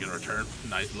 these guys making a return.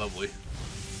 Nice, lovely.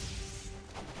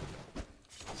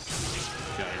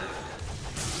 Get out here.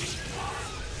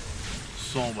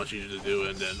 So much easier to do,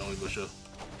 and then Onimusha.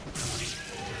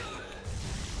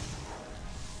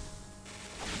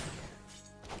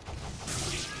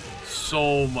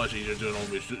 so much easier doing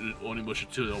Onimusha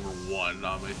 2 over 1.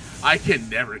 I mean, I can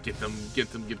never get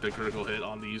the critical hit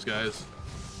on these guys.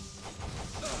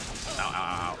 Ow,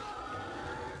 ow, ow.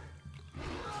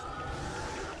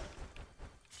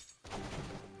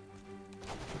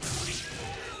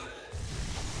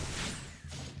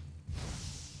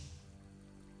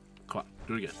 Come on,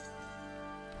 do it again.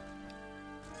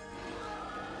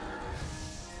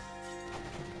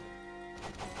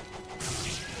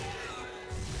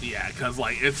 Yeah, because,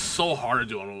 like, it's so hard to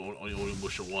do on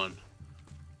Onimusha 1.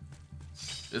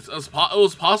 It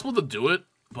was possible to do it,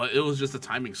 but it was just the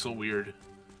timing so weird.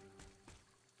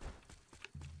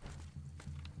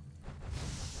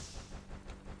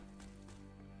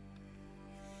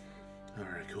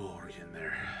 Alright, cool, we're getting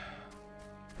there.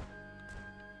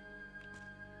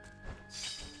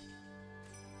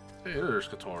 Hey, there's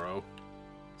Kotaro.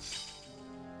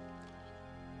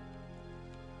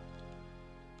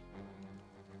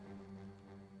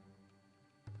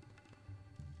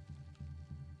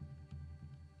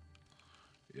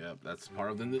 Yep, that's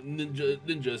part of the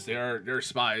ninjas. They're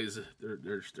spies.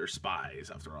 They're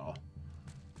spies after all.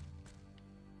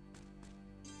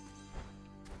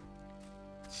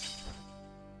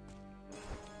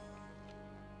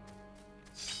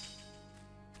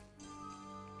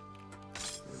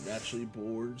 They're naturally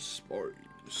born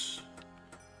spies.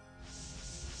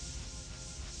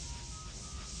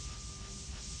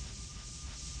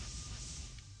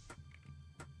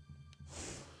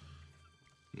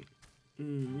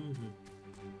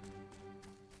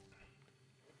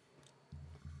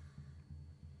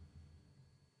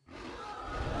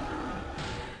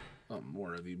 Oh,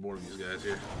 more of these guys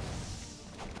here.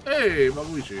 Hey,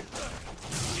 Mabuichi.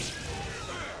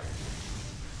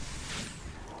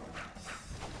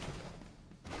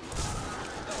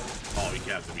 Oh,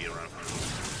 you have to be around.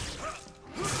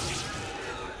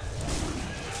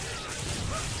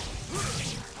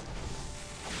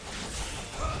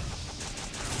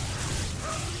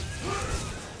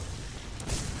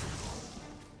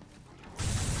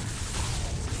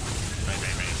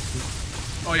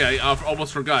 Oh yeah, I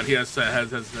almost forgot. He has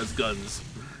guns.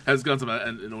 Has guns in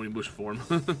Onimusha form.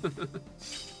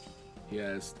 He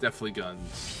has definitely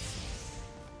guns.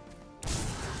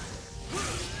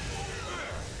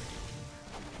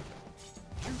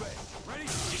 Ready?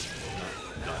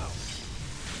 No.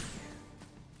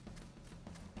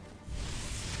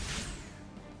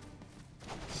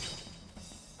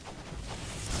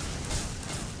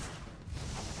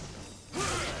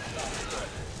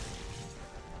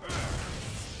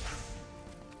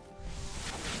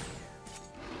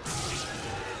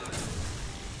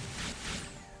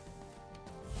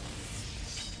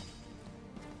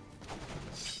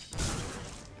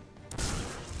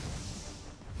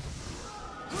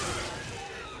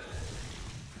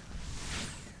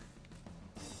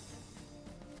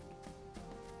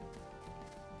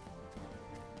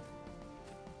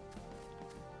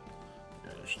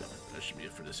 That should be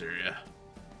it for this area.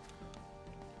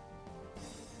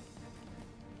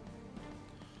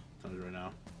 Tell you right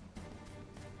now.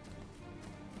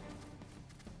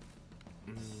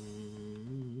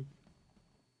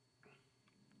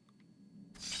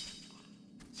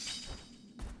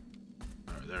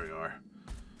 Alright, there we are.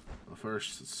 Well,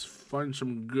 first, let's find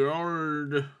some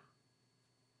guard.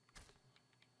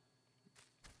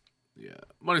 Yeah,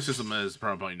 money system is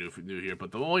probably new here,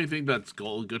 but the only thing that's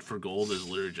good for gold is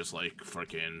literally just like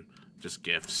freaking just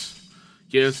gifts,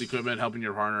 equipment, helping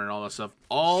your partner, and all that stuff.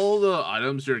 All the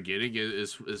items you're getting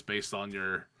is based on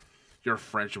your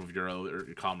friendship with your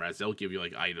comrades. They'll give you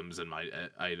like items and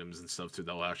items and stuff too.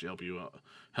 That'll actually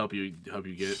help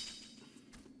you get.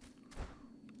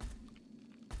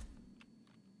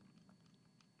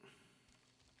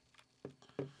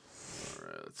 All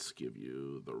right, let's give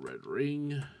you the red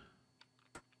ring.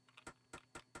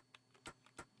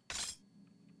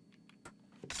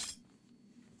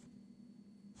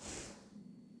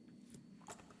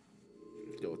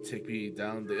 Go take me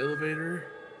down the elevator.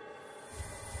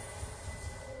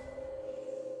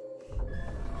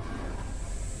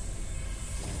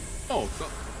 Oh,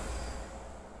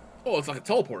 it's like a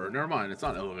teleporter. Never mind, it's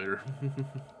not an elevator.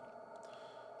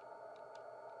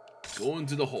 Go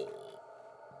into the hole.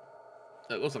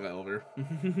 That looks like an elevator.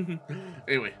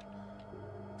 Anyway,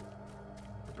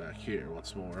 we're back here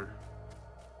once more.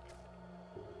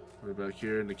 We're back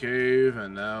here in the cave,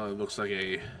 and now it looks like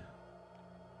a.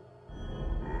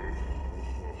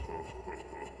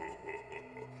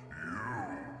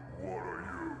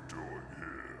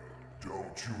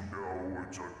 Don't you know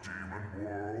it's a demon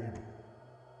world?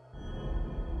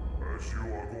 As you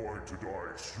are going to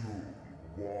die soon,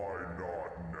 why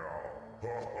not now?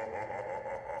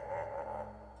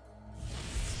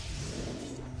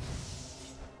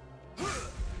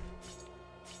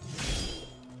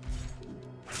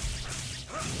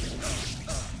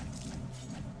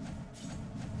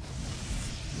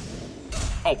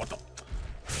 Oh, what the?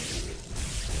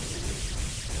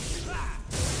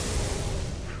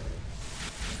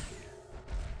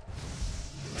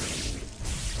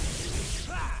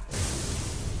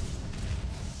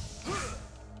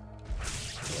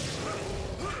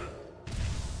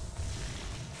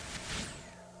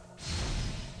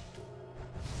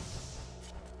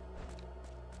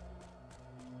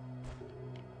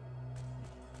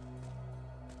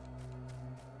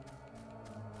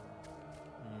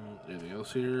 Anything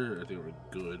else here? I think we're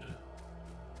good.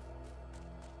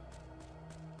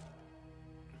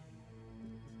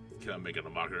 Can I make it a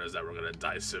mocker as that we're gonna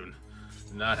die soon?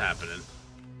 Not happening.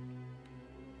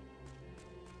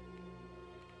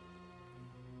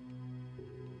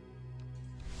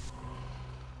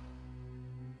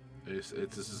 This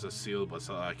is a seal, but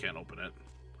I can't open it.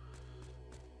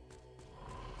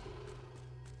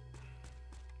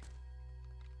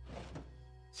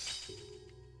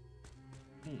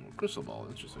 Crystal ball,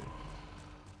 interesting.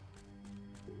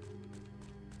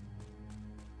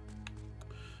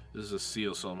 This is a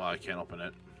seal, so I can't open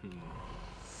it.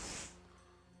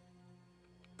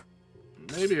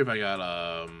 Maybe if I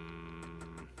got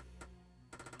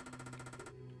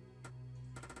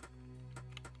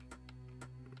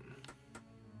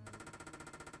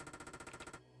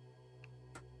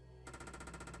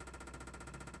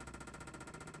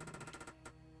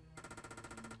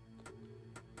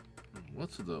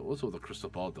what's what the crystal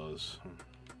ball does?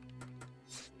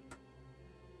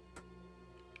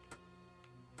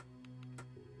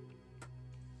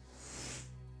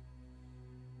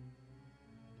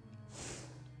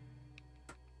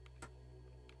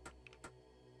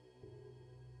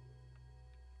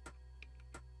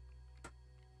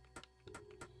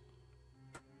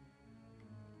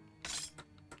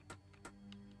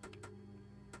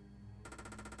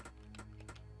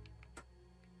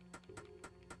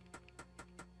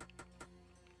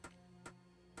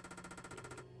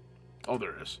 Oh,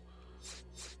 there it is.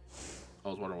 I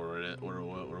was wondering where it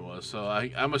was. So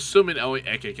I'm assuming only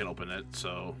Eke can open it.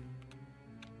 So.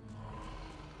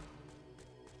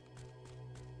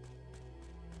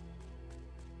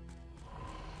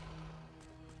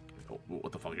 Oh,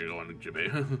 what the fuck are you going,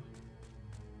 Jibe?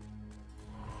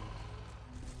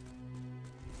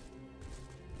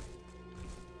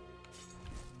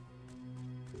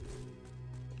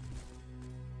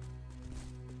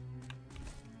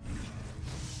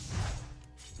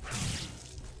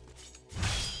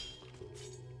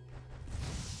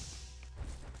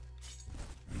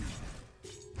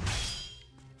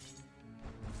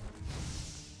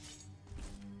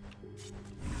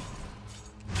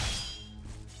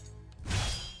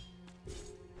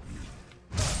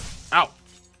 Ow!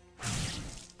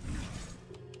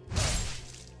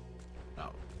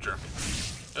 Oh, jerk.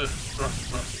 There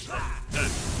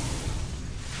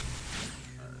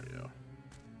we go.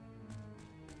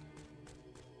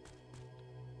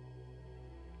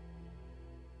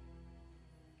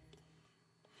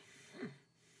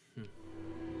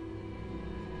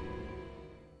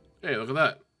 Hey, look at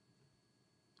that.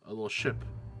 A little ship.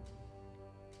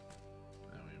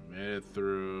 And we made it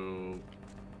through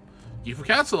Gifu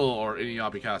Castle or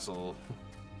Onimusha Castle.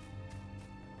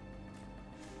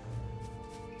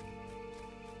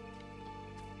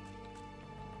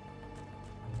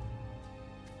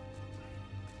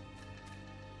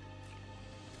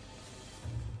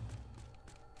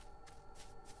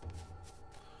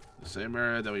 The same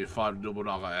area that we fought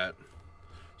Nobunaga at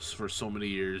for so many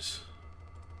years.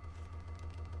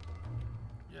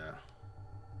 Yeah.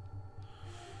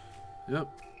 Yep.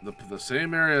 The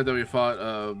same area that we fought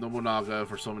Nobunaga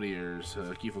for so many years,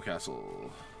 Gifu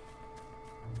Castle.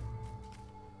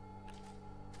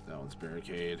 That one's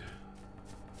barricade.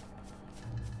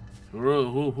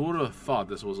 Who would have thought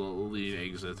this was a leading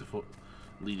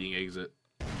exit?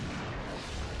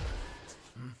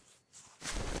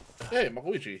 Hey,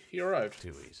 Makoichi, he arrived.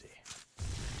 Too easy.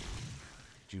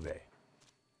 Jubei,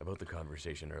 about the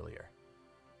conversation earlier.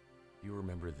 You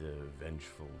remember the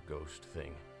vengeful ghost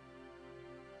thing?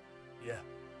 Yeah.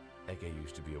 Eke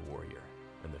used to be a warrior,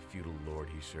 and the feudal lord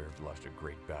he served lost a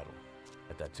great battle.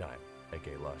 At that time,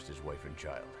 Eke lost his wife and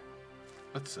child.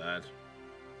 That's sad.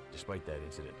 Despite that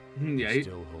incident, Yeah, he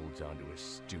still holds on to his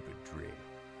stupid dream.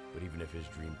 But even if his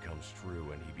dream comes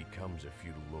true and he becomes a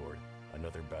feudal lord,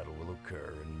 another battle will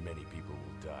occur and many people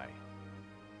will die.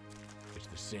 It's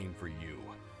the same for you.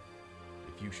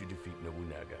 If you should defeat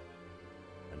Nobunaga,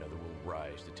 another will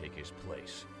rise to take his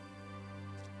place.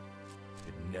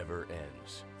 It never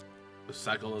ends. The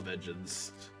cycle of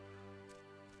vengeance.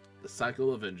 The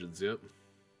cycle of vengeance, yep.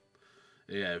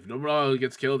 Yeah, if Nobunaga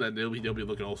gets killed, then they'll be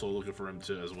looking for him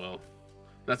too as well.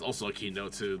 That's also a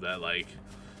keynote too. That like,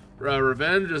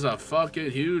 revenge is a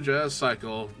fucking huge ass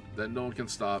cycle that no one can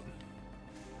stop.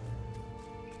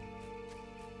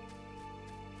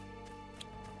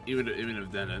 Even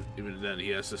if then he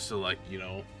has to still, like, you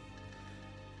know,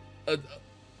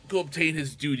 go obtain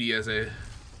his duty as an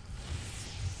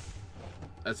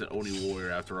Oni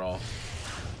warrior after all.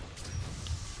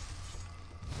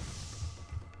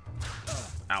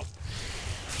 Ow.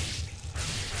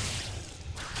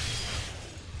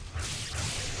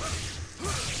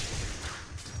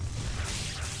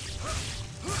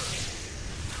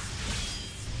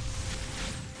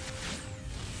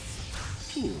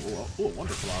 Ooh,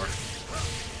 Wonder Flower.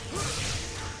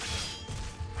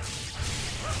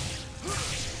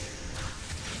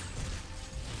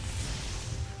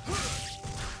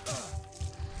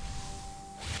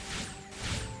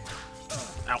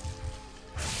 Ow.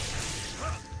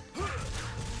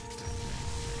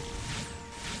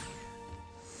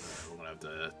 We're gonna have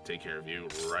to take care of you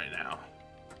right now.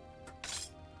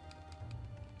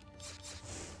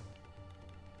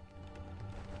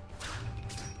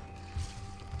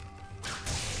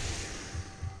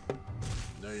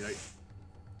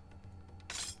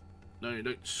 No, you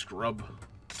don't, scrub.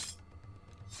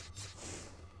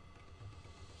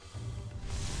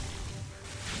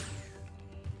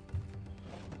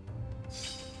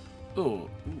 Oh, ooh,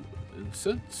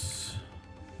 incense.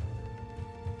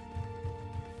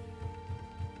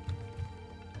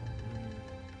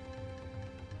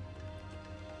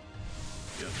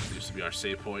 Yep, used to be our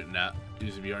save point. Now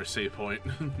used to be our save point.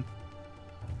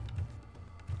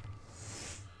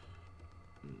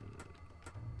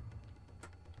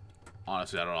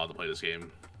 Honestly, I don't know how to play this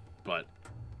game, but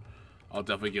I'll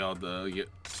definitely get all the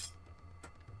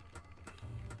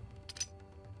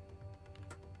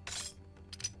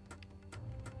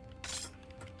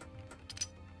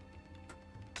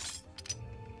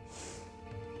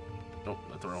Nope,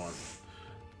 not the wrong one.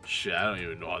 Shit, I don't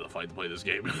even know how to play this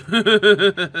game.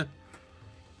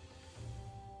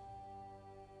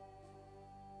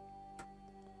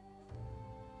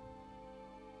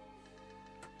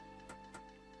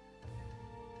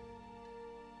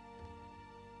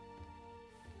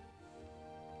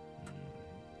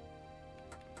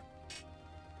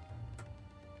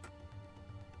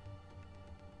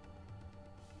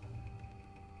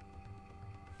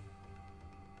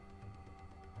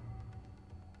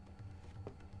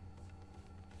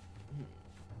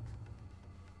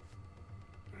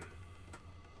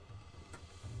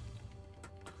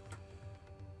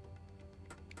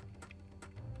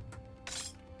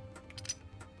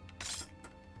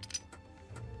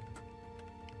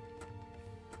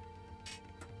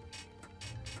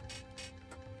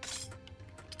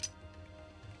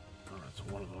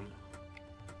 One of them.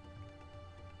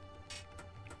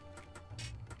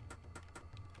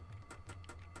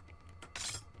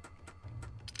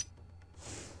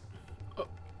 Oh.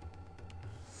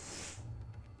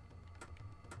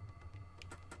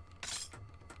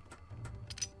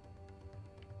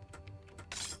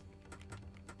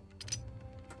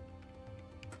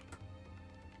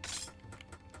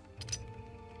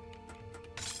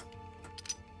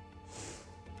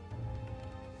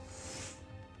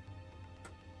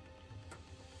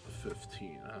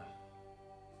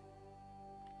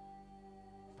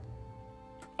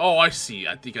 Oh, I see.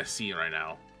 I think I see it right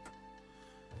now.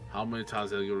 How many times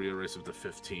did I go re-erase up to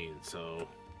 15? So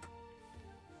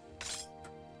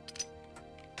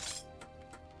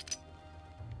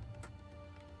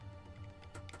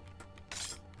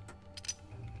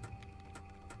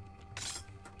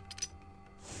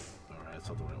alright, that's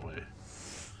not the right way.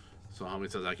 So how many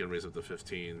times I can raise up to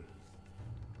 15?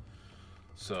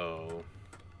 So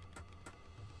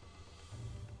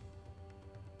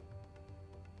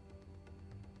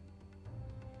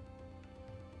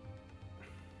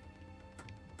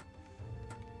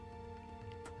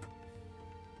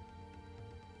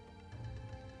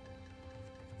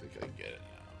I get it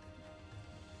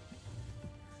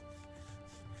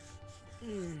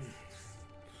now.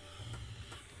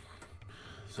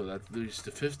 So that leads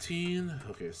to 15.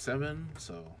 Okay, 7.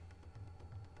 So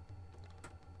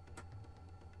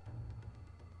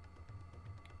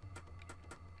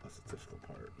that's the difficult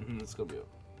part. It's gonna be a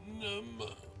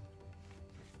number.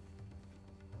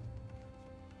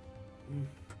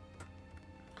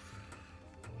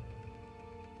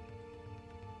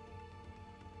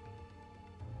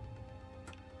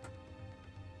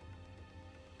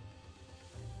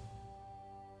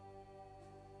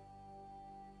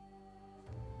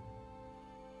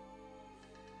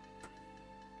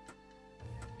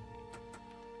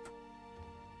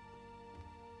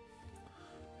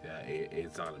 Yeah,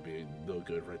 8's not gonna be no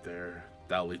good right there.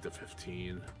 That'll lead to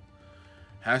 15.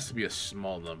 Has to be a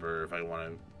small number if I want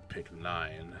to pick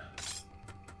 9.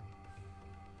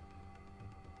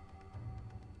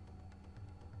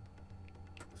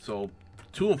 So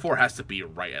 2 and 4 has to be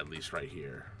right, at least right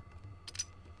here.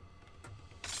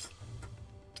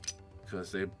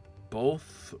 Because they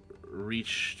both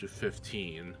reach to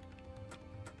 15.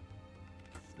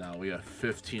 Now we have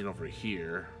 15 over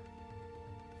here.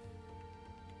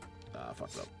 Ah,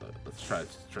 fucked up. Let's try a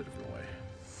different way.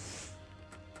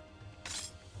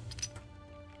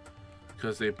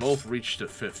 Because they both reach to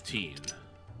 15.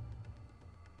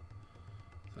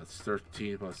 That's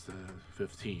 13 plus the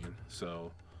 15.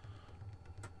 So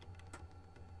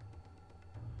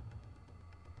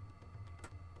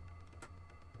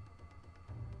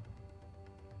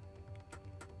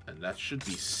and that should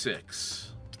be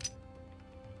 6.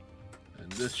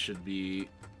 And this should be...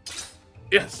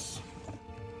 Yes!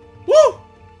 Woo!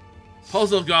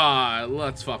 Puzzle God!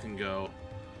 Let's fucking go.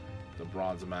 The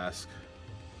bronze mask.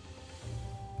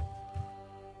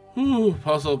 Whew,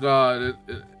 Puzzle God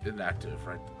inactive,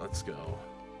 right? Let's go.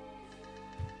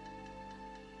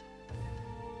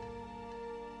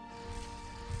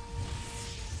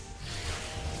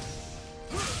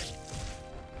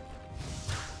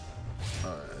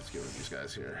 Alright, let's get rid of these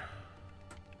guys here.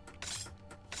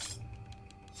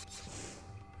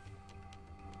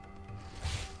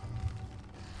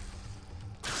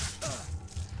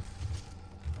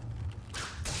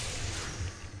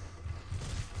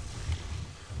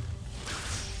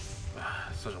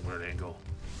 Such a weird angle.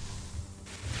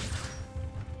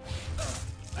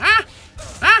 Ah!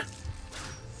 Ah!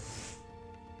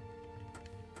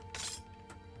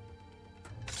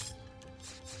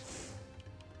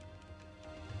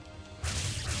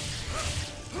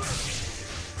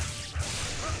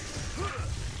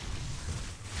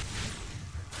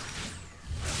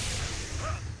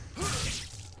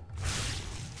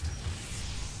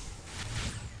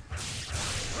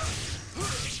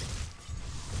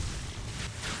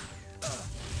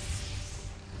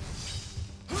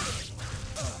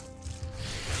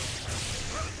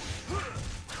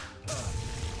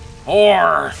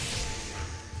 Or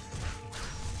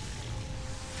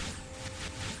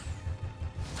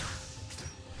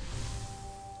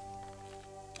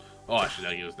oh,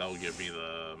 actually, that will give me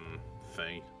the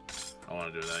thing. I don't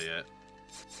want to do that yet.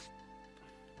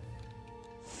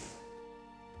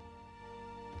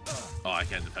 Oh, I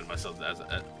can't defend myself as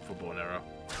for bow and arrow.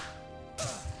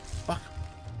 Fuck.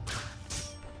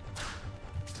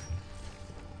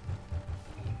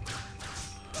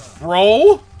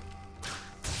 Bro.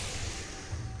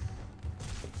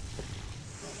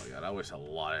 I waste a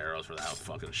lot of arrows for that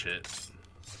fucking shit.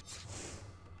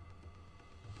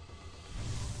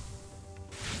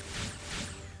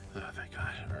 Oh, thank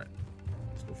God. Alright.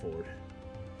 Let's move forward.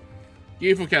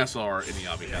 Gifu Castle or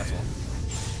Onimusha Castle.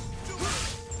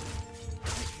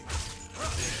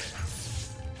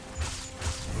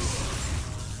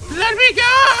 Let me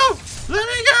go! Let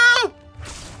me go!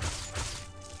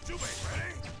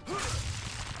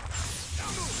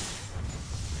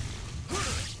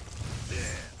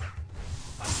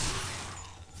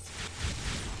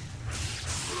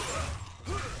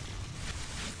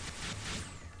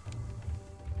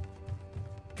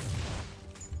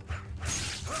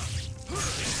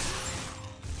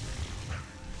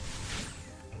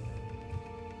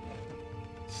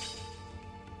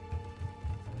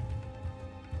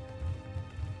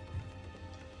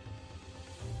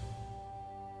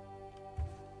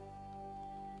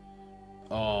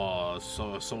 Oh,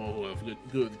 so someone who have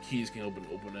good keys can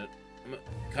open it.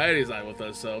 Kaede's not with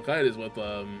us, so Kaede's with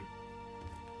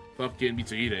fucking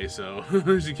Mitsuhide, so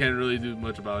she can't really do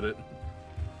much about it.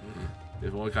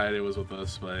 If only Kaede was with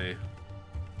us, but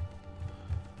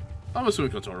I'm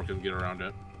assuming Kotaro can get around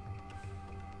it.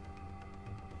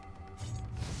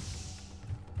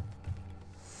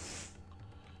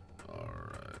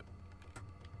 Alright.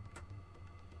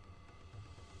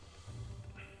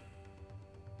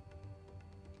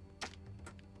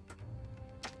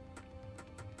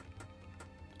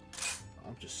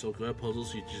 I'm just so good at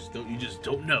puzzles, you just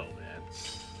don't know, man.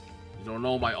 You don't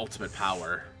know my ultimate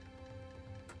power.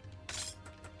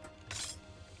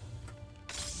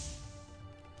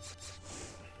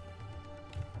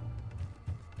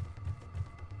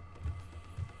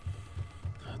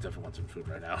 I definitely want some food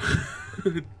right now.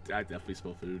 I definitely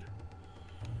smell food.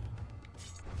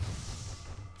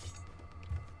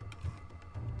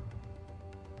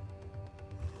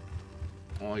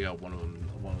 I only got one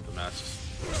of the masks.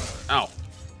 Ow!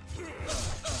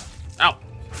 Ow!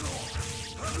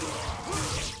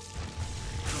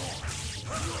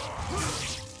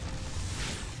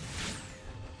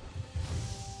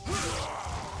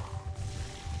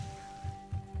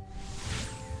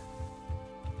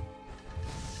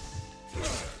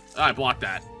 I blocked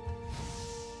that.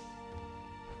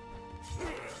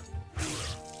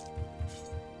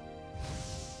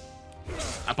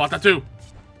 I blocked that too.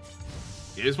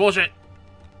 It is bullshit.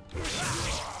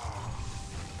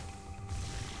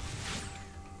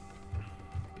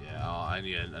 Yeah, I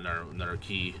need another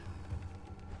key.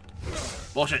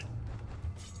 Bullshit.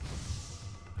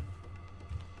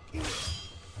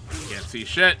 Can't see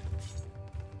shit.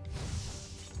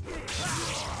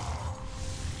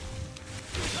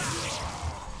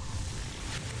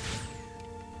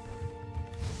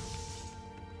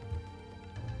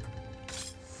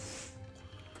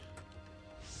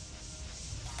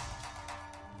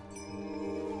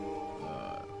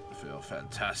 I feel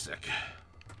fantastic.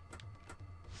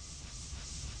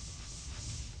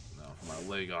 Now for my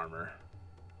leg armor.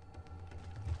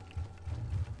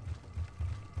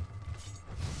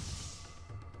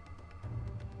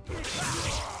 You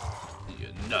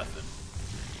get nothing.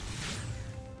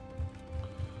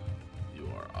 You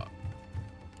are up.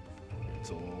 It's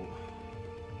all.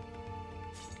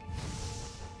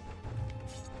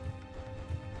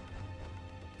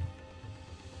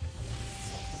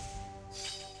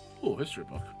 Oh, history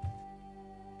book.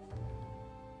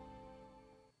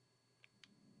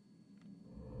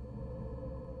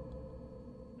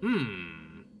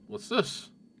 What's this?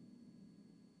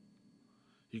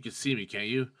 You can see me, can't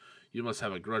you? You must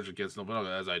have a grudge against Nobunaga,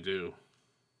 as I do.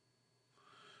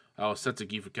 I was sent to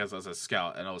Gifu Castle as a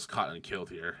scout, and I was caught and killed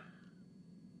here.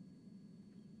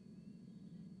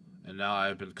 And now I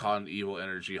have been caught in evil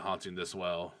energy haunting this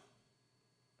well.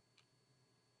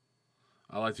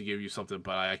 I'd like to give you something,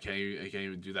 but I can't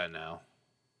even do that now.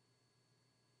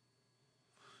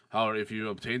 However, if you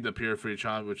obtain the pure free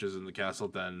charm, which is in the castle,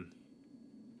 then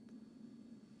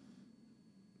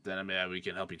I mean, we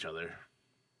can help each other.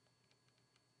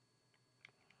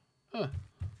 Huh.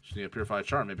 Just need a purified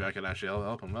charm. Maybe I can actually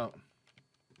help him out.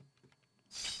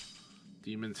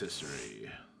 Demon's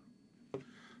history.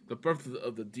 The birth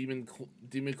of the demon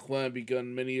clan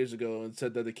begun many years ago, and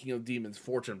said that the king of demons,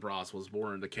 Fortune Bros, was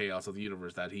born in the chaos of the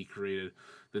universe, that he created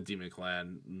the demon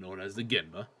clan known as the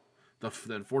Genba.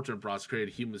 Then Fortune Bros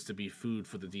created humans to be food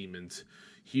for the demons.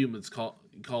 Humans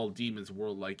call demons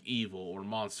world-like evil or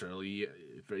monster,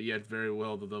 yet very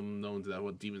well to them known that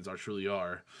what demons truly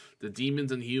are. The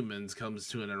demons and humans comes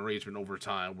to an arrangement over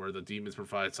time where the demons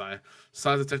provide science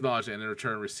and technology, and in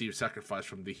return receive sacrifice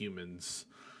from the humans.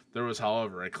 There was,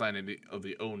 however, a clan of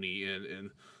the Oni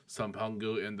in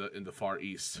Sampangu in the Far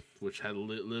East, which had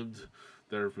lived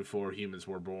there before humans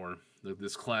were born.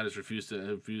 This clan has refused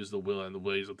to infuse the will and the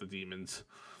ways of the demons,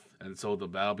 and so the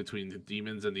battle between the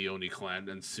demons and the Oni clan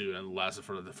ensued and lasted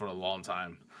for a long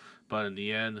time. But in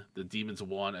the end, the demons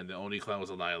won and the Oni clan was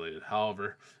annihilated.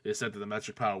 However, it is said that the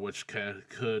magic power which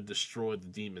could destroy the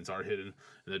demons are hidden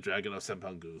in the Dragon of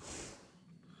Sampangu.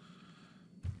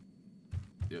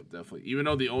 Yep, definitely. Even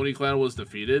though the Oni clan was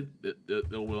defeated,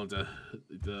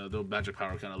 the magic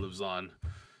power kind of lives on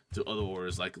to other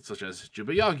warriors, such as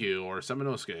Jubayagyu or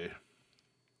Seminosuke.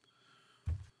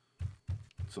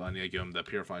 So I need to give him that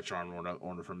purified charm in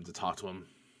order for him to talk to him.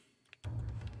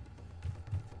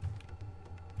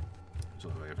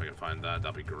 So if I can find that,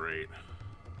 that'd be great.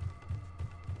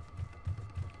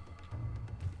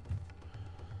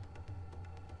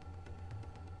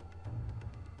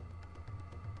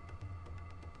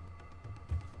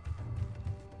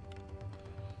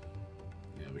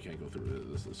 We can't go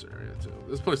through this area too.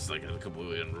 This place is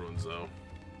completely in ruins though.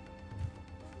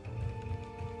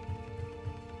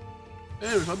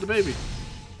 Hey, we found the baby.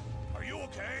 Are you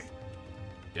okay?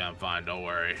 Yeah, I'm fine. Don't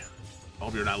worry. I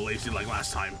hope you're not lazy like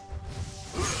last time.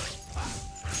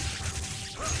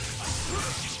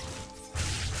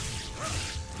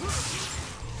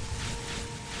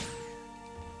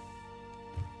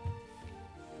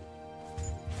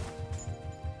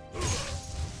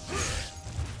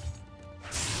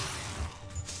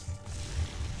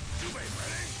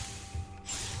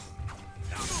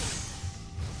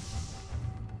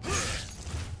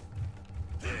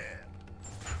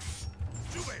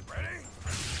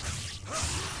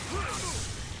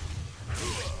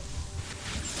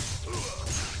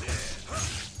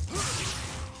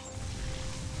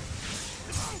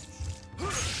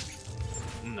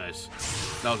 Nice.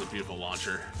 That was a beautiful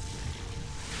launcher.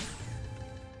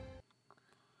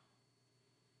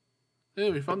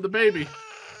 Hey, we found the baby.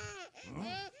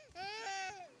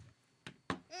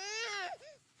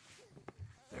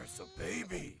 There's a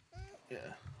baby. Yeah.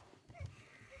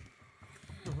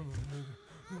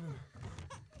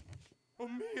 Oh,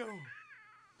 Mio.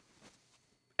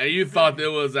 And you thought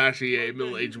there was actually a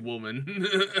middle-aged woman.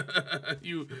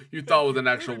 you thought it was an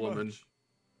actual woman.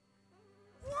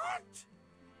 What?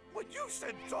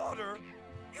 said daughter,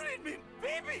 you didn't mean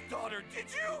baby daughter, did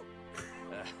you?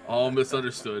 All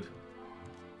misunderstood.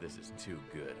 This is too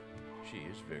good. She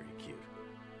is very cute.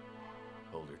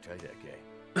 Hold her tight, Eke.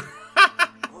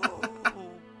 Oh,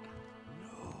 no.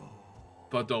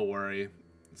 But don't worry,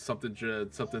 something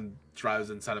drives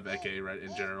inside of Eke right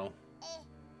in general.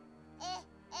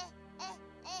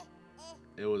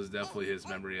 It was definitely his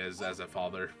memory as a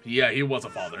father. Yeah, he was a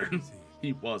father.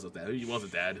 He was a dad. He was a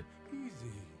dad.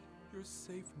 Easy. You're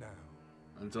safe now.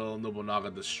 Until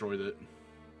Nobunaga destroyed it.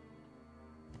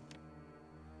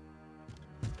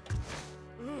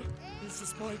 This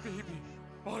is my baby.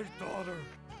 My daughter.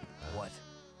 What?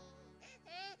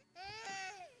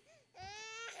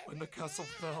 When the castle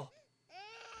fell,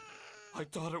 my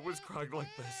daughter was crying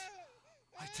like this.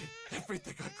 I did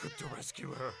everything I could to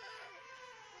rescue her.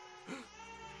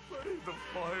 But in the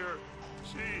fire,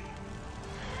 she...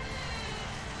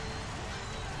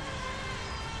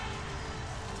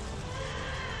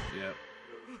 Yep.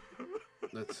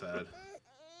 That's sad.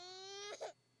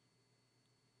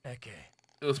 Eke.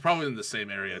 It was probably in the same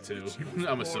area too.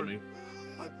 I'm assuming.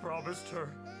 I promised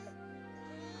her.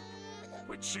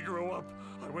 When she grew up,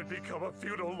 I would become a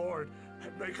feudal lord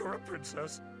and make her a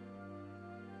princess.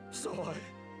 So I...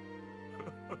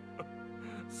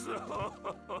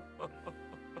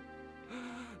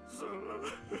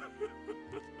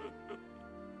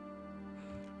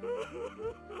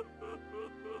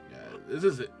 Yeah, this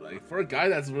is it. Like, for a guy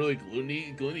that's really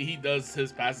gloomy, he does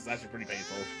his past is actually pretty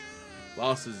painful.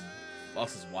 Lost his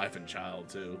wife and child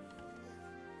too.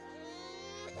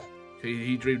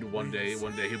 He dreamed one day he'll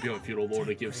become a feudal lord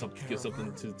and give something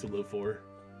to live for.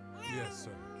 Yes,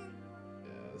 sir.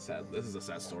 Yeah, sad. This is a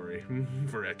sad story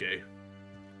for Eke.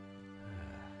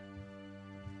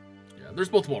 Yeah,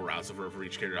 there's multiple routes for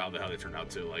each character, how they turn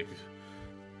out too. Like,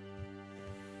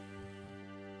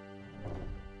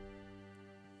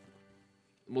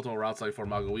 multiple routes like for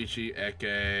Magoichi, Eke,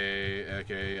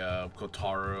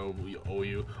 Kotaro,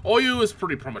 Oyu. Oyu is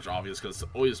pretty much obvious because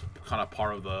Oyu is kind of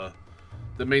part of the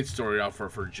main story out for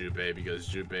Jubei, because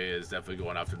Jubei is definitely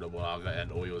going after Nobunaga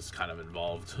and Oyu is kind of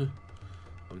involved.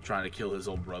 I'm trying to kill his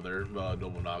own brother,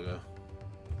 Nobunaga.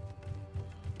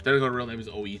 Technically her real name is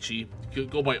Oichi.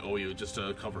 Go by Oyu just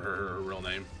to cover her real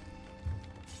name.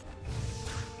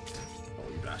 Oh,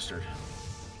 you bastard.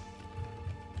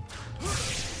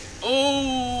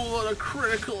 Oh, what a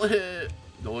critical hit!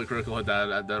 The only critical hit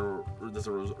that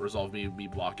doesn't resolve me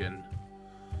blocking.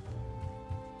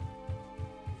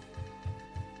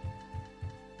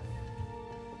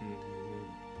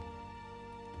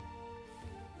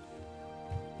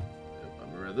 Yep, I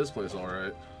remember this place all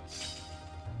right.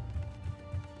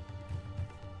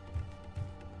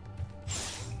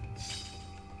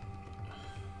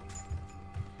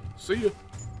 See you.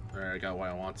 All right, I got what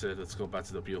I wanted. Let's go back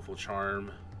to the beautiful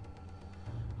charm.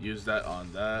 Use that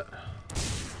on that.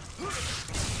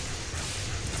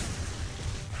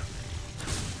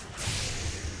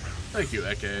 Thank you,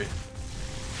 Eke. Give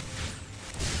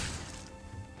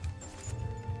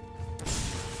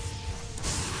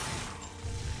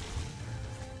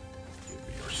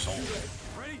me your soul.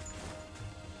 Ready?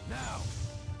 Now.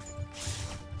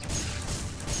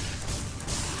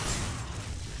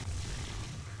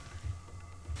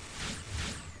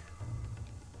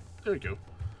 There you go.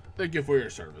 Thank you for your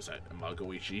service,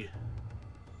 Magoichi.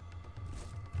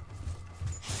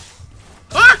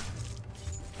 Ah!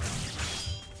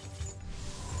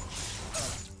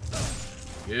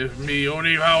 Give me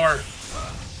Oni power.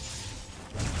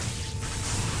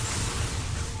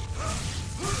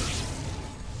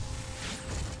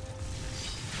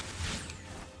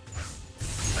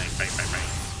 Bang, bang, bang, bang.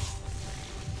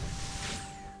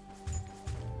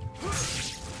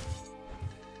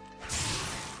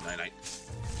 Night, night.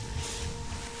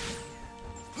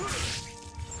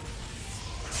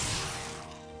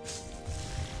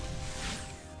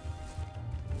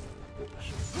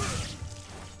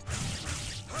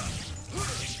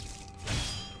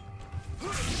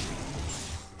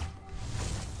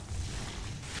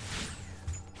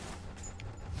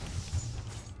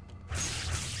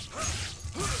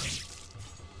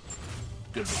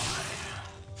 Goodbye.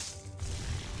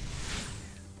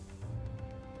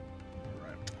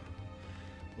 Alright.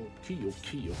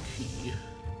 Okay.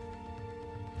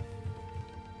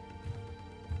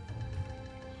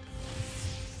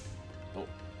 Oh.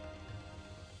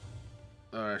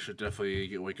 I should definitely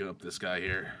get waking up this guy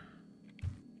here.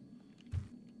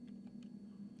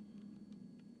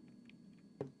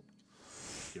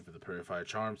 Give the Purified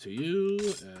Charm to you,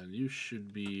 and you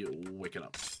should be waking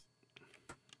up.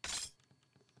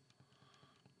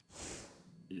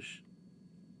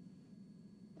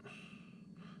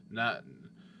 Not.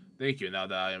 Thank you. Now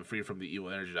that I am free from the evil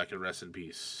energy, I can rest in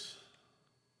peace.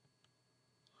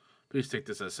 Please take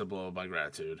this as a symbol of my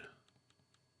gratitude.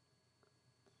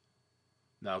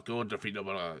 Now go and defeat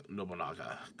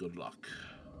Nobunaga. Good luck.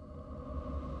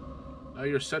 Now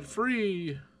you're set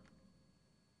free.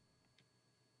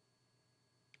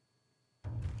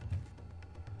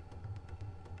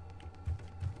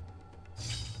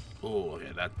 Oh,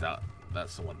 okay,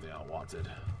 that's the one thing I wanted.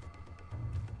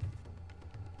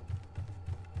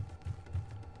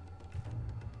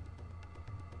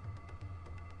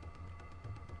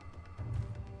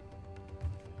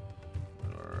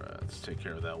 Alright, let's take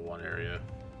care of that one area.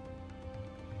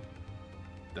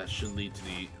 That should lead to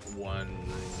the one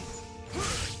room.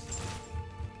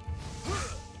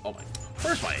 Oh my,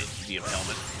 where's my the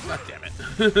helmet? God damn it.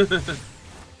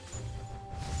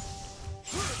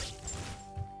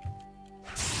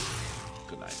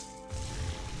 Good night.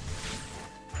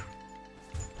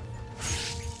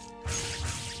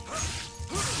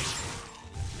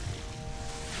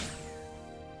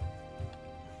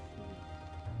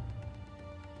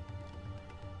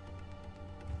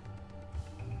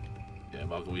 Yeah,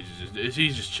 Malkovic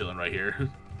he's just chilling right here.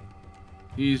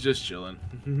 He's just chilling.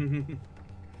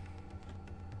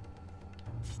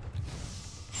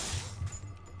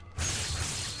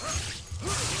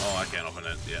 Oh, I can't open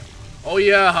it. Yeah. Oh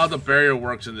yeah, how the barrier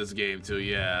works in this game too.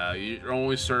 Yeah,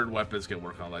 only certain weapons can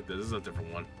work on like this. This is a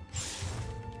different one.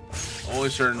 Only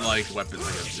certain like weapons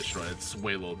can destroy. It's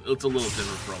way low. It's a little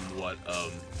different from what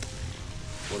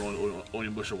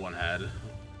Onimusha one had.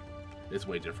 It's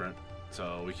way different,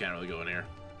 so we can't really go in here.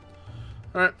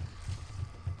 All right.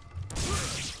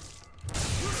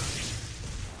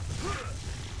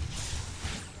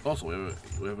 Also,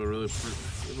 we have a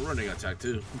running attack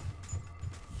too.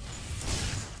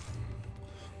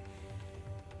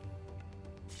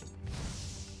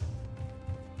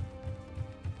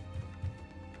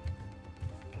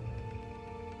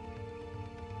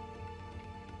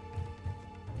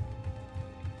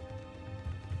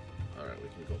 Alright, we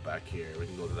can go back here. We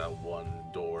can go to that one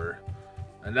door.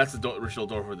 And that's the original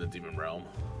door for the Demon Realm.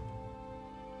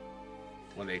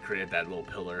 When they created that little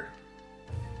pillar.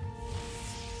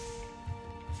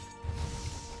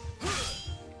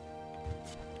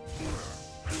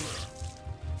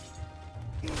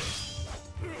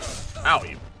 Ow,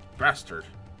 you bastard.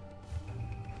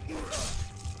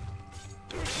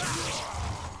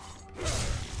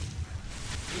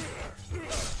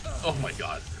 Oh my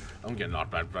god. I'm getting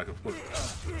knocked back and forth.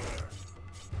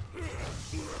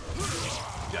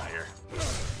 Get out of here.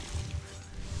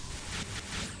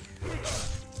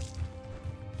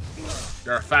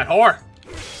 You're a fat whore.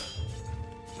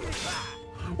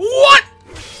 What?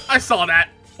 I saw that.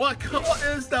 What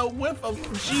is that whiff of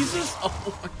Jesus?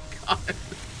 Oh my god.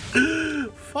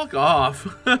 Fuck off.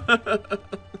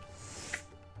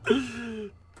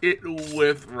 It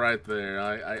whiffed right there.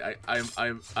 I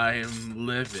am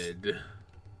livid.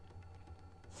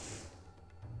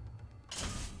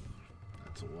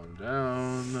 That's one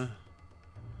down.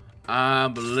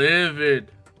 I'm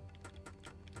livid.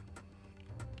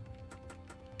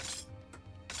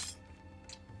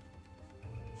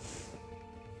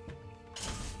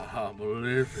 I'm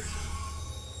livid.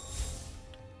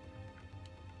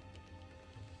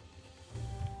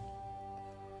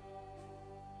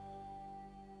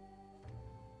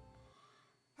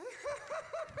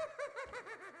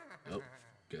 Oh,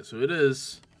 guess who it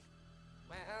is?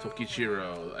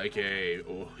 Tokichiro, aka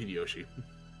Hideyoshi.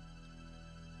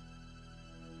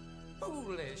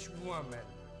 Foolish woman.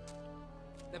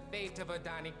 The fate of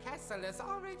Odani Castle has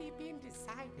already been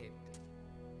decided.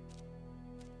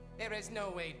 There is no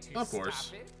way to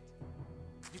stop it.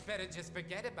 You better just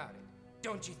forget about it,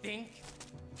 don't you think?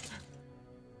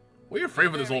 What are you afraid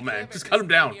of this old man? Just cut him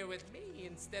down. Here with me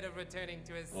instead of returning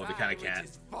to his Well, side, they kind of can't.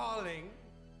 which is falling.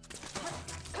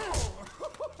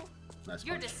 Nice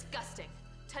You're punch. disgusting.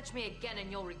 Touch me again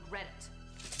and you'll regret it.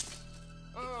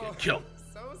 Oh, Kill.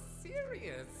 so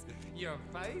serious. You're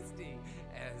feisty,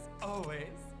 as always.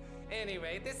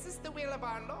 Anyway, this is the will of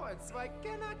our Lord, so I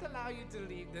cannot allow you to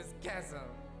leave this castle.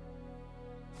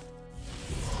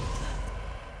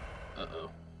 Uh-oh.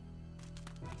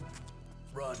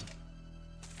 Run.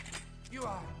 You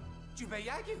are Jubei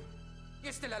Yagyu.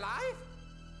 You're still alive?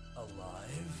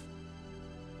 Alive?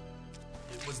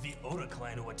 It was the Oda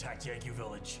clan who attacked Yagyu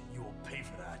village. You will pay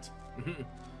for that.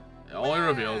 Only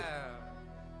revealed. Well,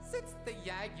 since the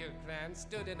Yagyu clan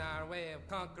stood in our way of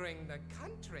conquering the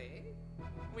country,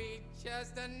 we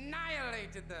just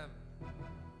annihilated them.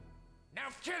 Now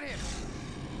kill him!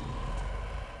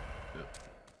 Yep.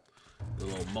 The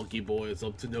little monkey boy is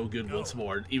up to no good once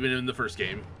more, even in the first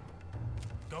game.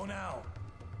 Go now.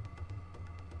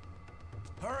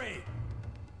 Hurry!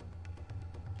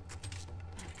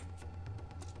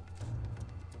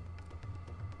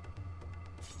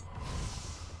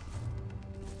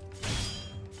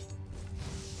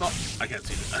 Oh, I can't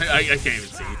see it. I can't even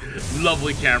see.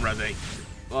 Lovely camera thing.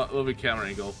 Lovely camera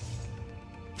angle.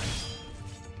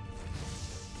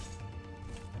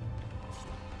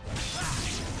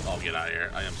 Oh, get out of here.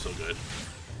 I am so good.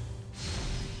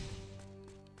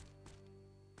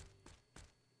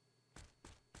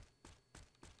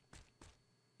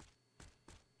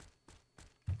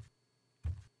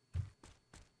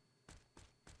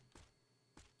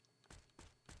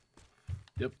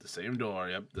 Yep, the same door.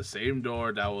 Yep, the same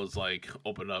door that was like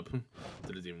opened up to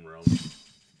the demon room.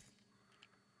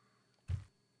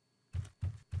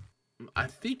 I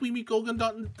think we meet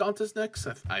Gogandantess next.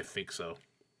 I think so.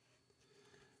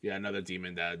 Yeah, another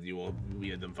demon that we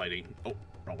had them fighting. Oh,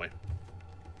 wrong way.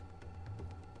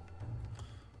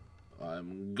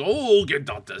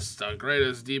 Gogandantess, the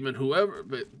greatest demon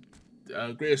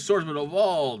greatest swordsman of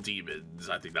all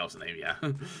demons. I think that was the name. Yeah,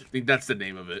 I think that's the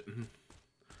name of it.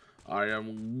 I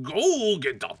am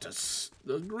Gogandantess,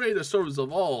 the greatest swordsman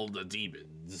of all the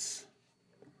demons.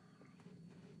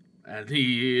 And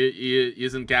he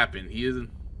isn't capping. He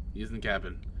isn't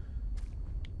capping.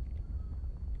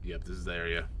 Yep, this is the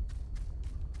area.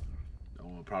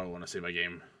 I'll probably want to save my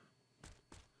game.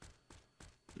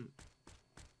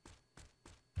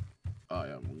 I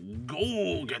am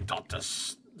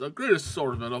Gogandantess, the greatest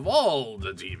swordsman of all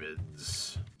the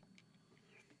demons.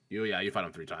 Yeah, you fight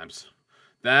him 3 times.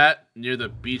 That near the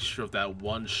beach of that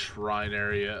one shrine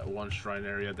area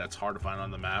that's hard to find on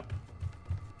the map.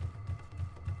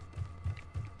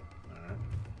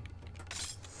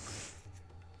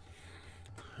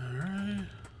 Alright.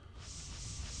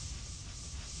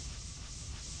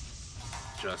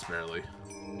 Just barely.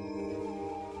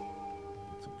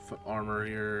 Some foot armor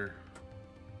here.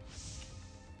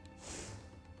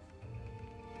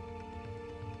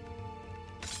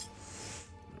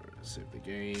 Alright, save the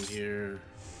game here.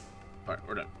 Alright,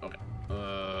 we're done. Okay.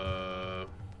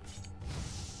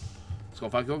 Let's go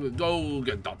find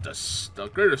Gogandantess, the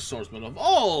greatest swordsman of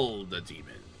all the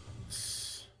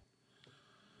demons.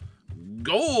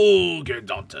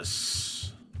 Gogandantess.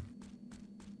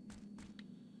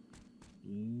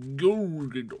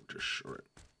 Gogandantess. Alright.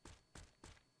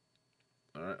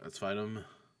 Alright, let's find him.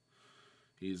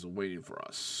 He's waiting for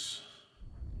us.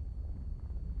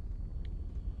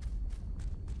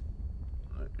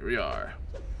 Alright, here we are.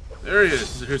 There he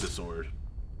is. Here's the sword.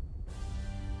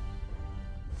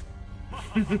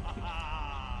 Thank you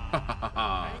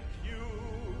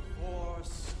for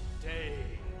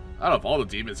staying. Out of all the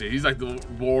demons here, he's like the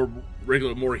more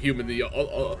human than the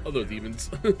other demons.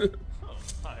 I'm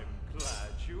glad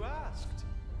you asked.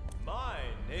 My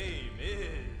name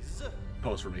is...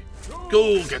 Pose for me.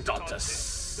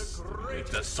 Gogandantess,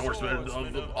 the swordsman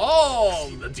of all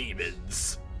the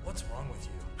demons. What's wrong with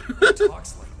you? Who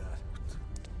talks like that?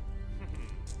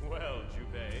 Well,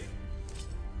 Jubei,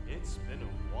 it's been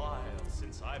a while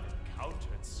since I've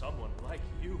encountered someone like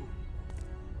you.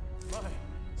 My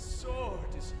sword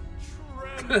is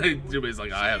trembling. Jubei's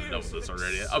like, I have enough of this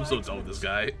already. I'm so done with this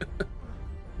guy.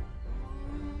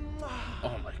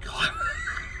 Oh my god.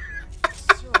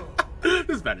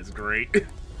 This man is great.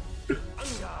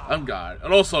 I'm God.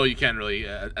 And also, you can't really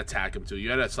attack him too. You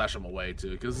gotta slash him away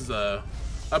too, because this is a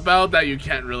bout that you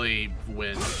can't really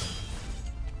win.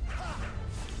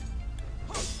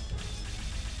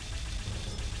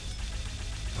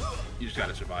 You just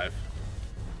gotta survive.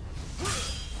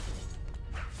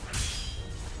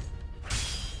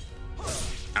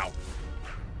 Ow.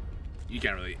 You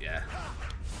can't really, yeah.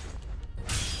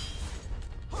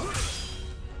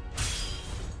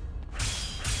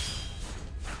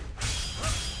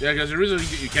 Yeah, because the reason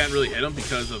you can't really hit him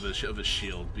because of his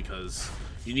shield, because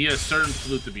you need a certain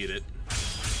flute to beat it.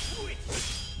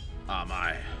 Ah,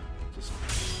 my. Just...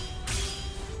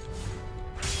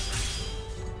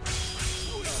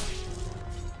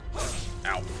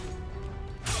 Ow.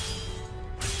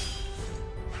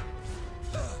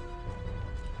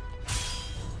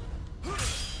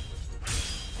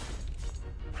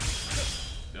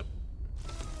 Yep.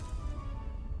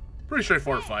 Pretty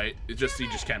straightforward fight. It's just you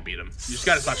just can't beat him. You just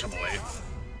gotta slash him away.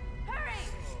 Hurry!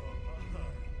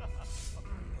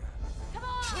 Come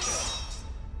on!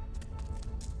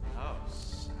 How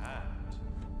sad.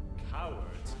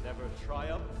 Cowards never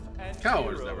triumph, and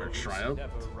Cowards heroes never triumph.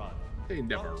 never run. They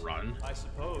never But run. I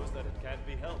suppose that it can't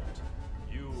be helped.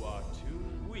 You are too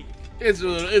weak. It's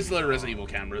the Resident Evil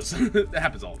cameras. That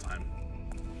happens all the time.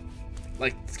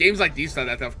 Like games like these that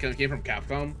came from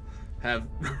Capcom, have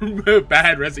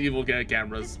bad Resident Evil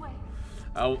cameras. This way.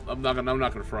 I'm not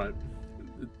gonna front.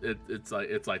 It's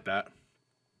like that.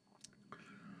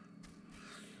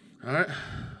 All right.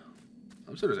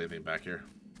 I'm sure there's anything back here.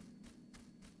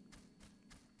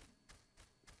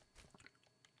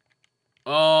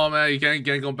 Oh man, you can't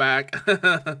go back.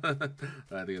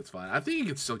 I think it's fine. I think you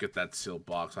can still get that sealed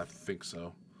box. I think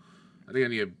so. I think I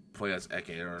need to play as Eke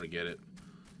in order to get it.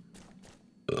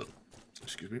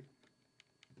 Excuse me.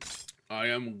 I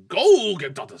am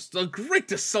Gogandantess, the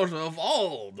greatest soldier of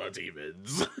all the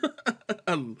demons.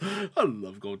 I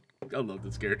love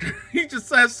this character. He just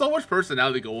has so much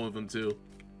personality going with him too.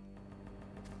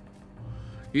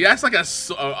 He acts like a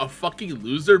fucking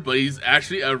loser, but he's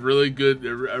actually a really good,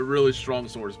 a really strong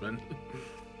swordsman.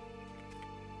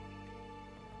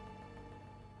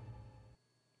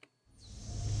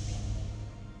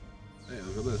 Hey,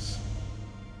 look at this.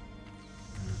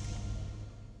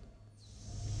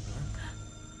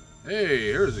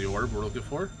 Hey, here's the orb we're looking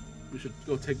for. We should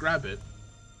go grab it.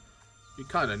 You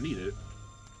kind of need it.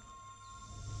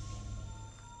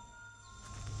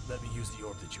 Let me use the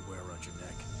orb that you wear around your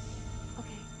neck. Okay.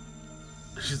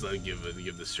 She's like, give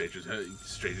the stranger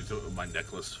to my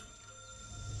necklace.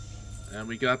 And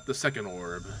we got the second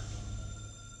orb.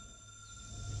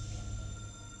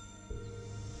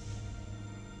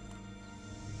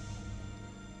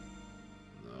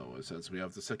 No, since we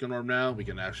have the second orb now, we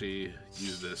can actually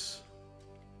use this.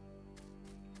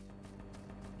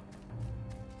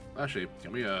 Actually,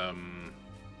 can we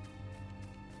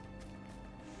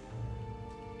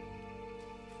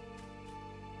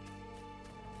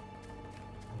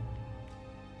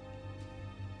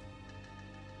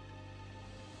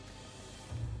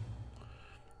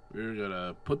we're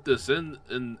gonna put this in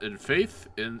faith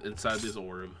inside this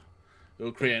orb.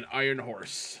 It'll create an iron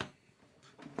horse.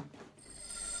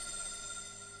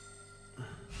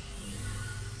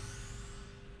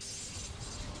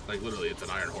 Like literally, it's an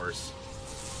iron horse.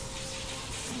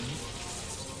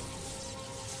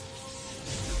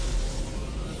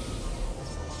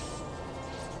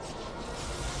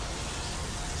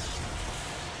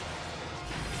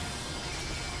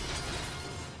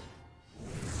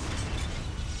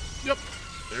 Yep,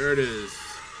 there it is.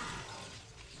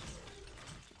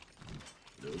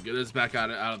 It'll get us back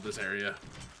out of this area.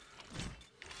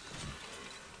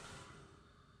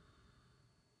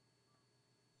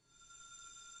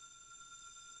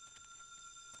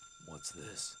 What's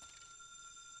this?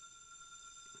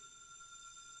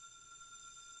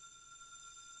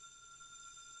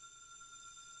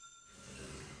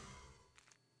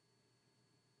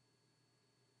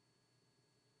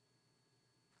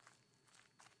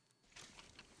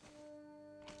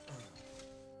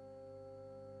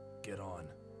 Get on.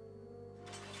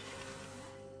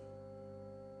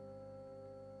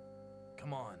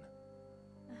 Come on.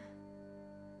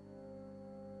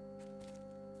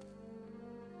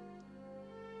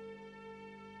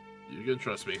 You can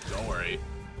trust me. Don't worry.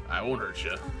 I won't hurt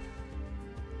you.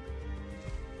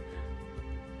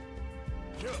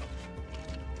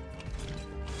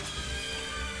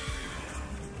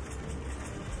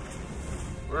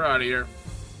 We're out of here.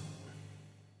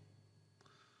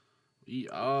 We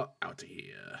are out of here.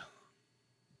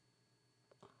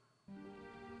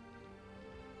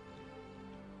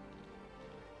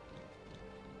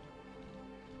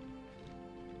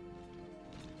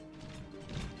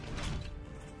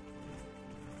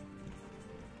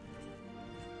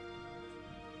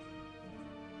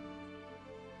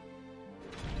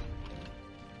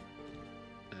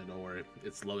 Don't worry,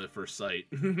 it's love at first sight.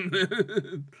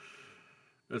 And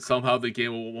somehow the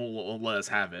game won't let us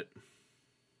have it.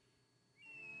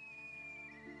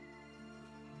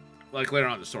 Like later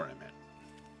on in the story, I meant.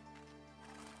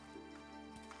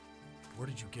 Where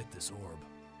did you get this orb?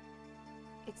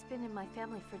 It's been in my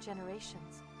family for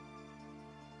generations.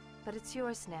 But it's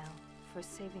yours now, for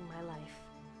saving my life.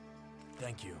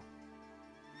 Thank you.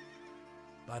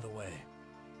 By the way,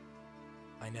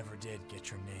 I never did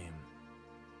get your name.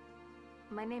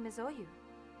 My name is Oyu.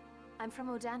 I'm from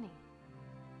Odani.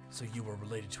 So you were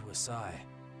related to Asai.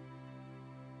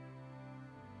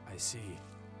 I see.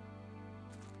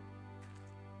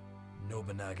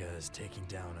 Nobunaga is taking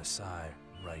down Asai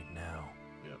right now.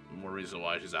 Yeah, more reason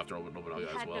why she's after Nobunaga I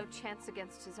as had well. no chance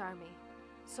against his army,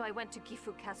 so I went to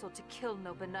Gifu Castle to kill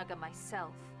Nobunaga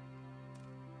myself.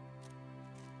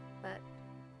 But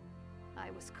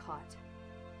I was caught.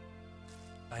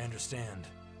 I understand.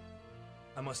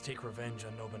 I must take revenge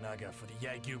on Nobunaga for the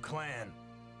Yagyu clan.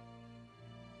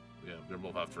 Yeah, they're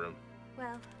both after him.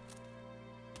 Well,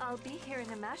 I'll be here in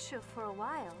Onimusha for a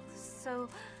while, so...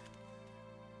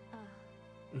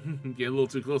 Getting a little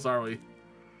too close, are we?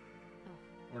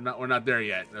 We're not there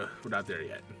yet. We're not there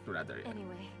yet. We're not there yet.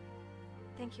 Anyway,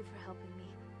 thank you for helping me.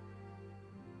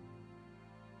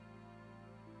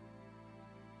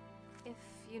 If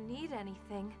you need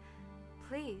anything,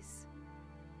 please,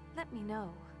 let me know.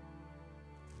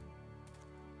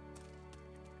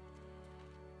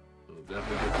 We'll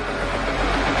definitely get there.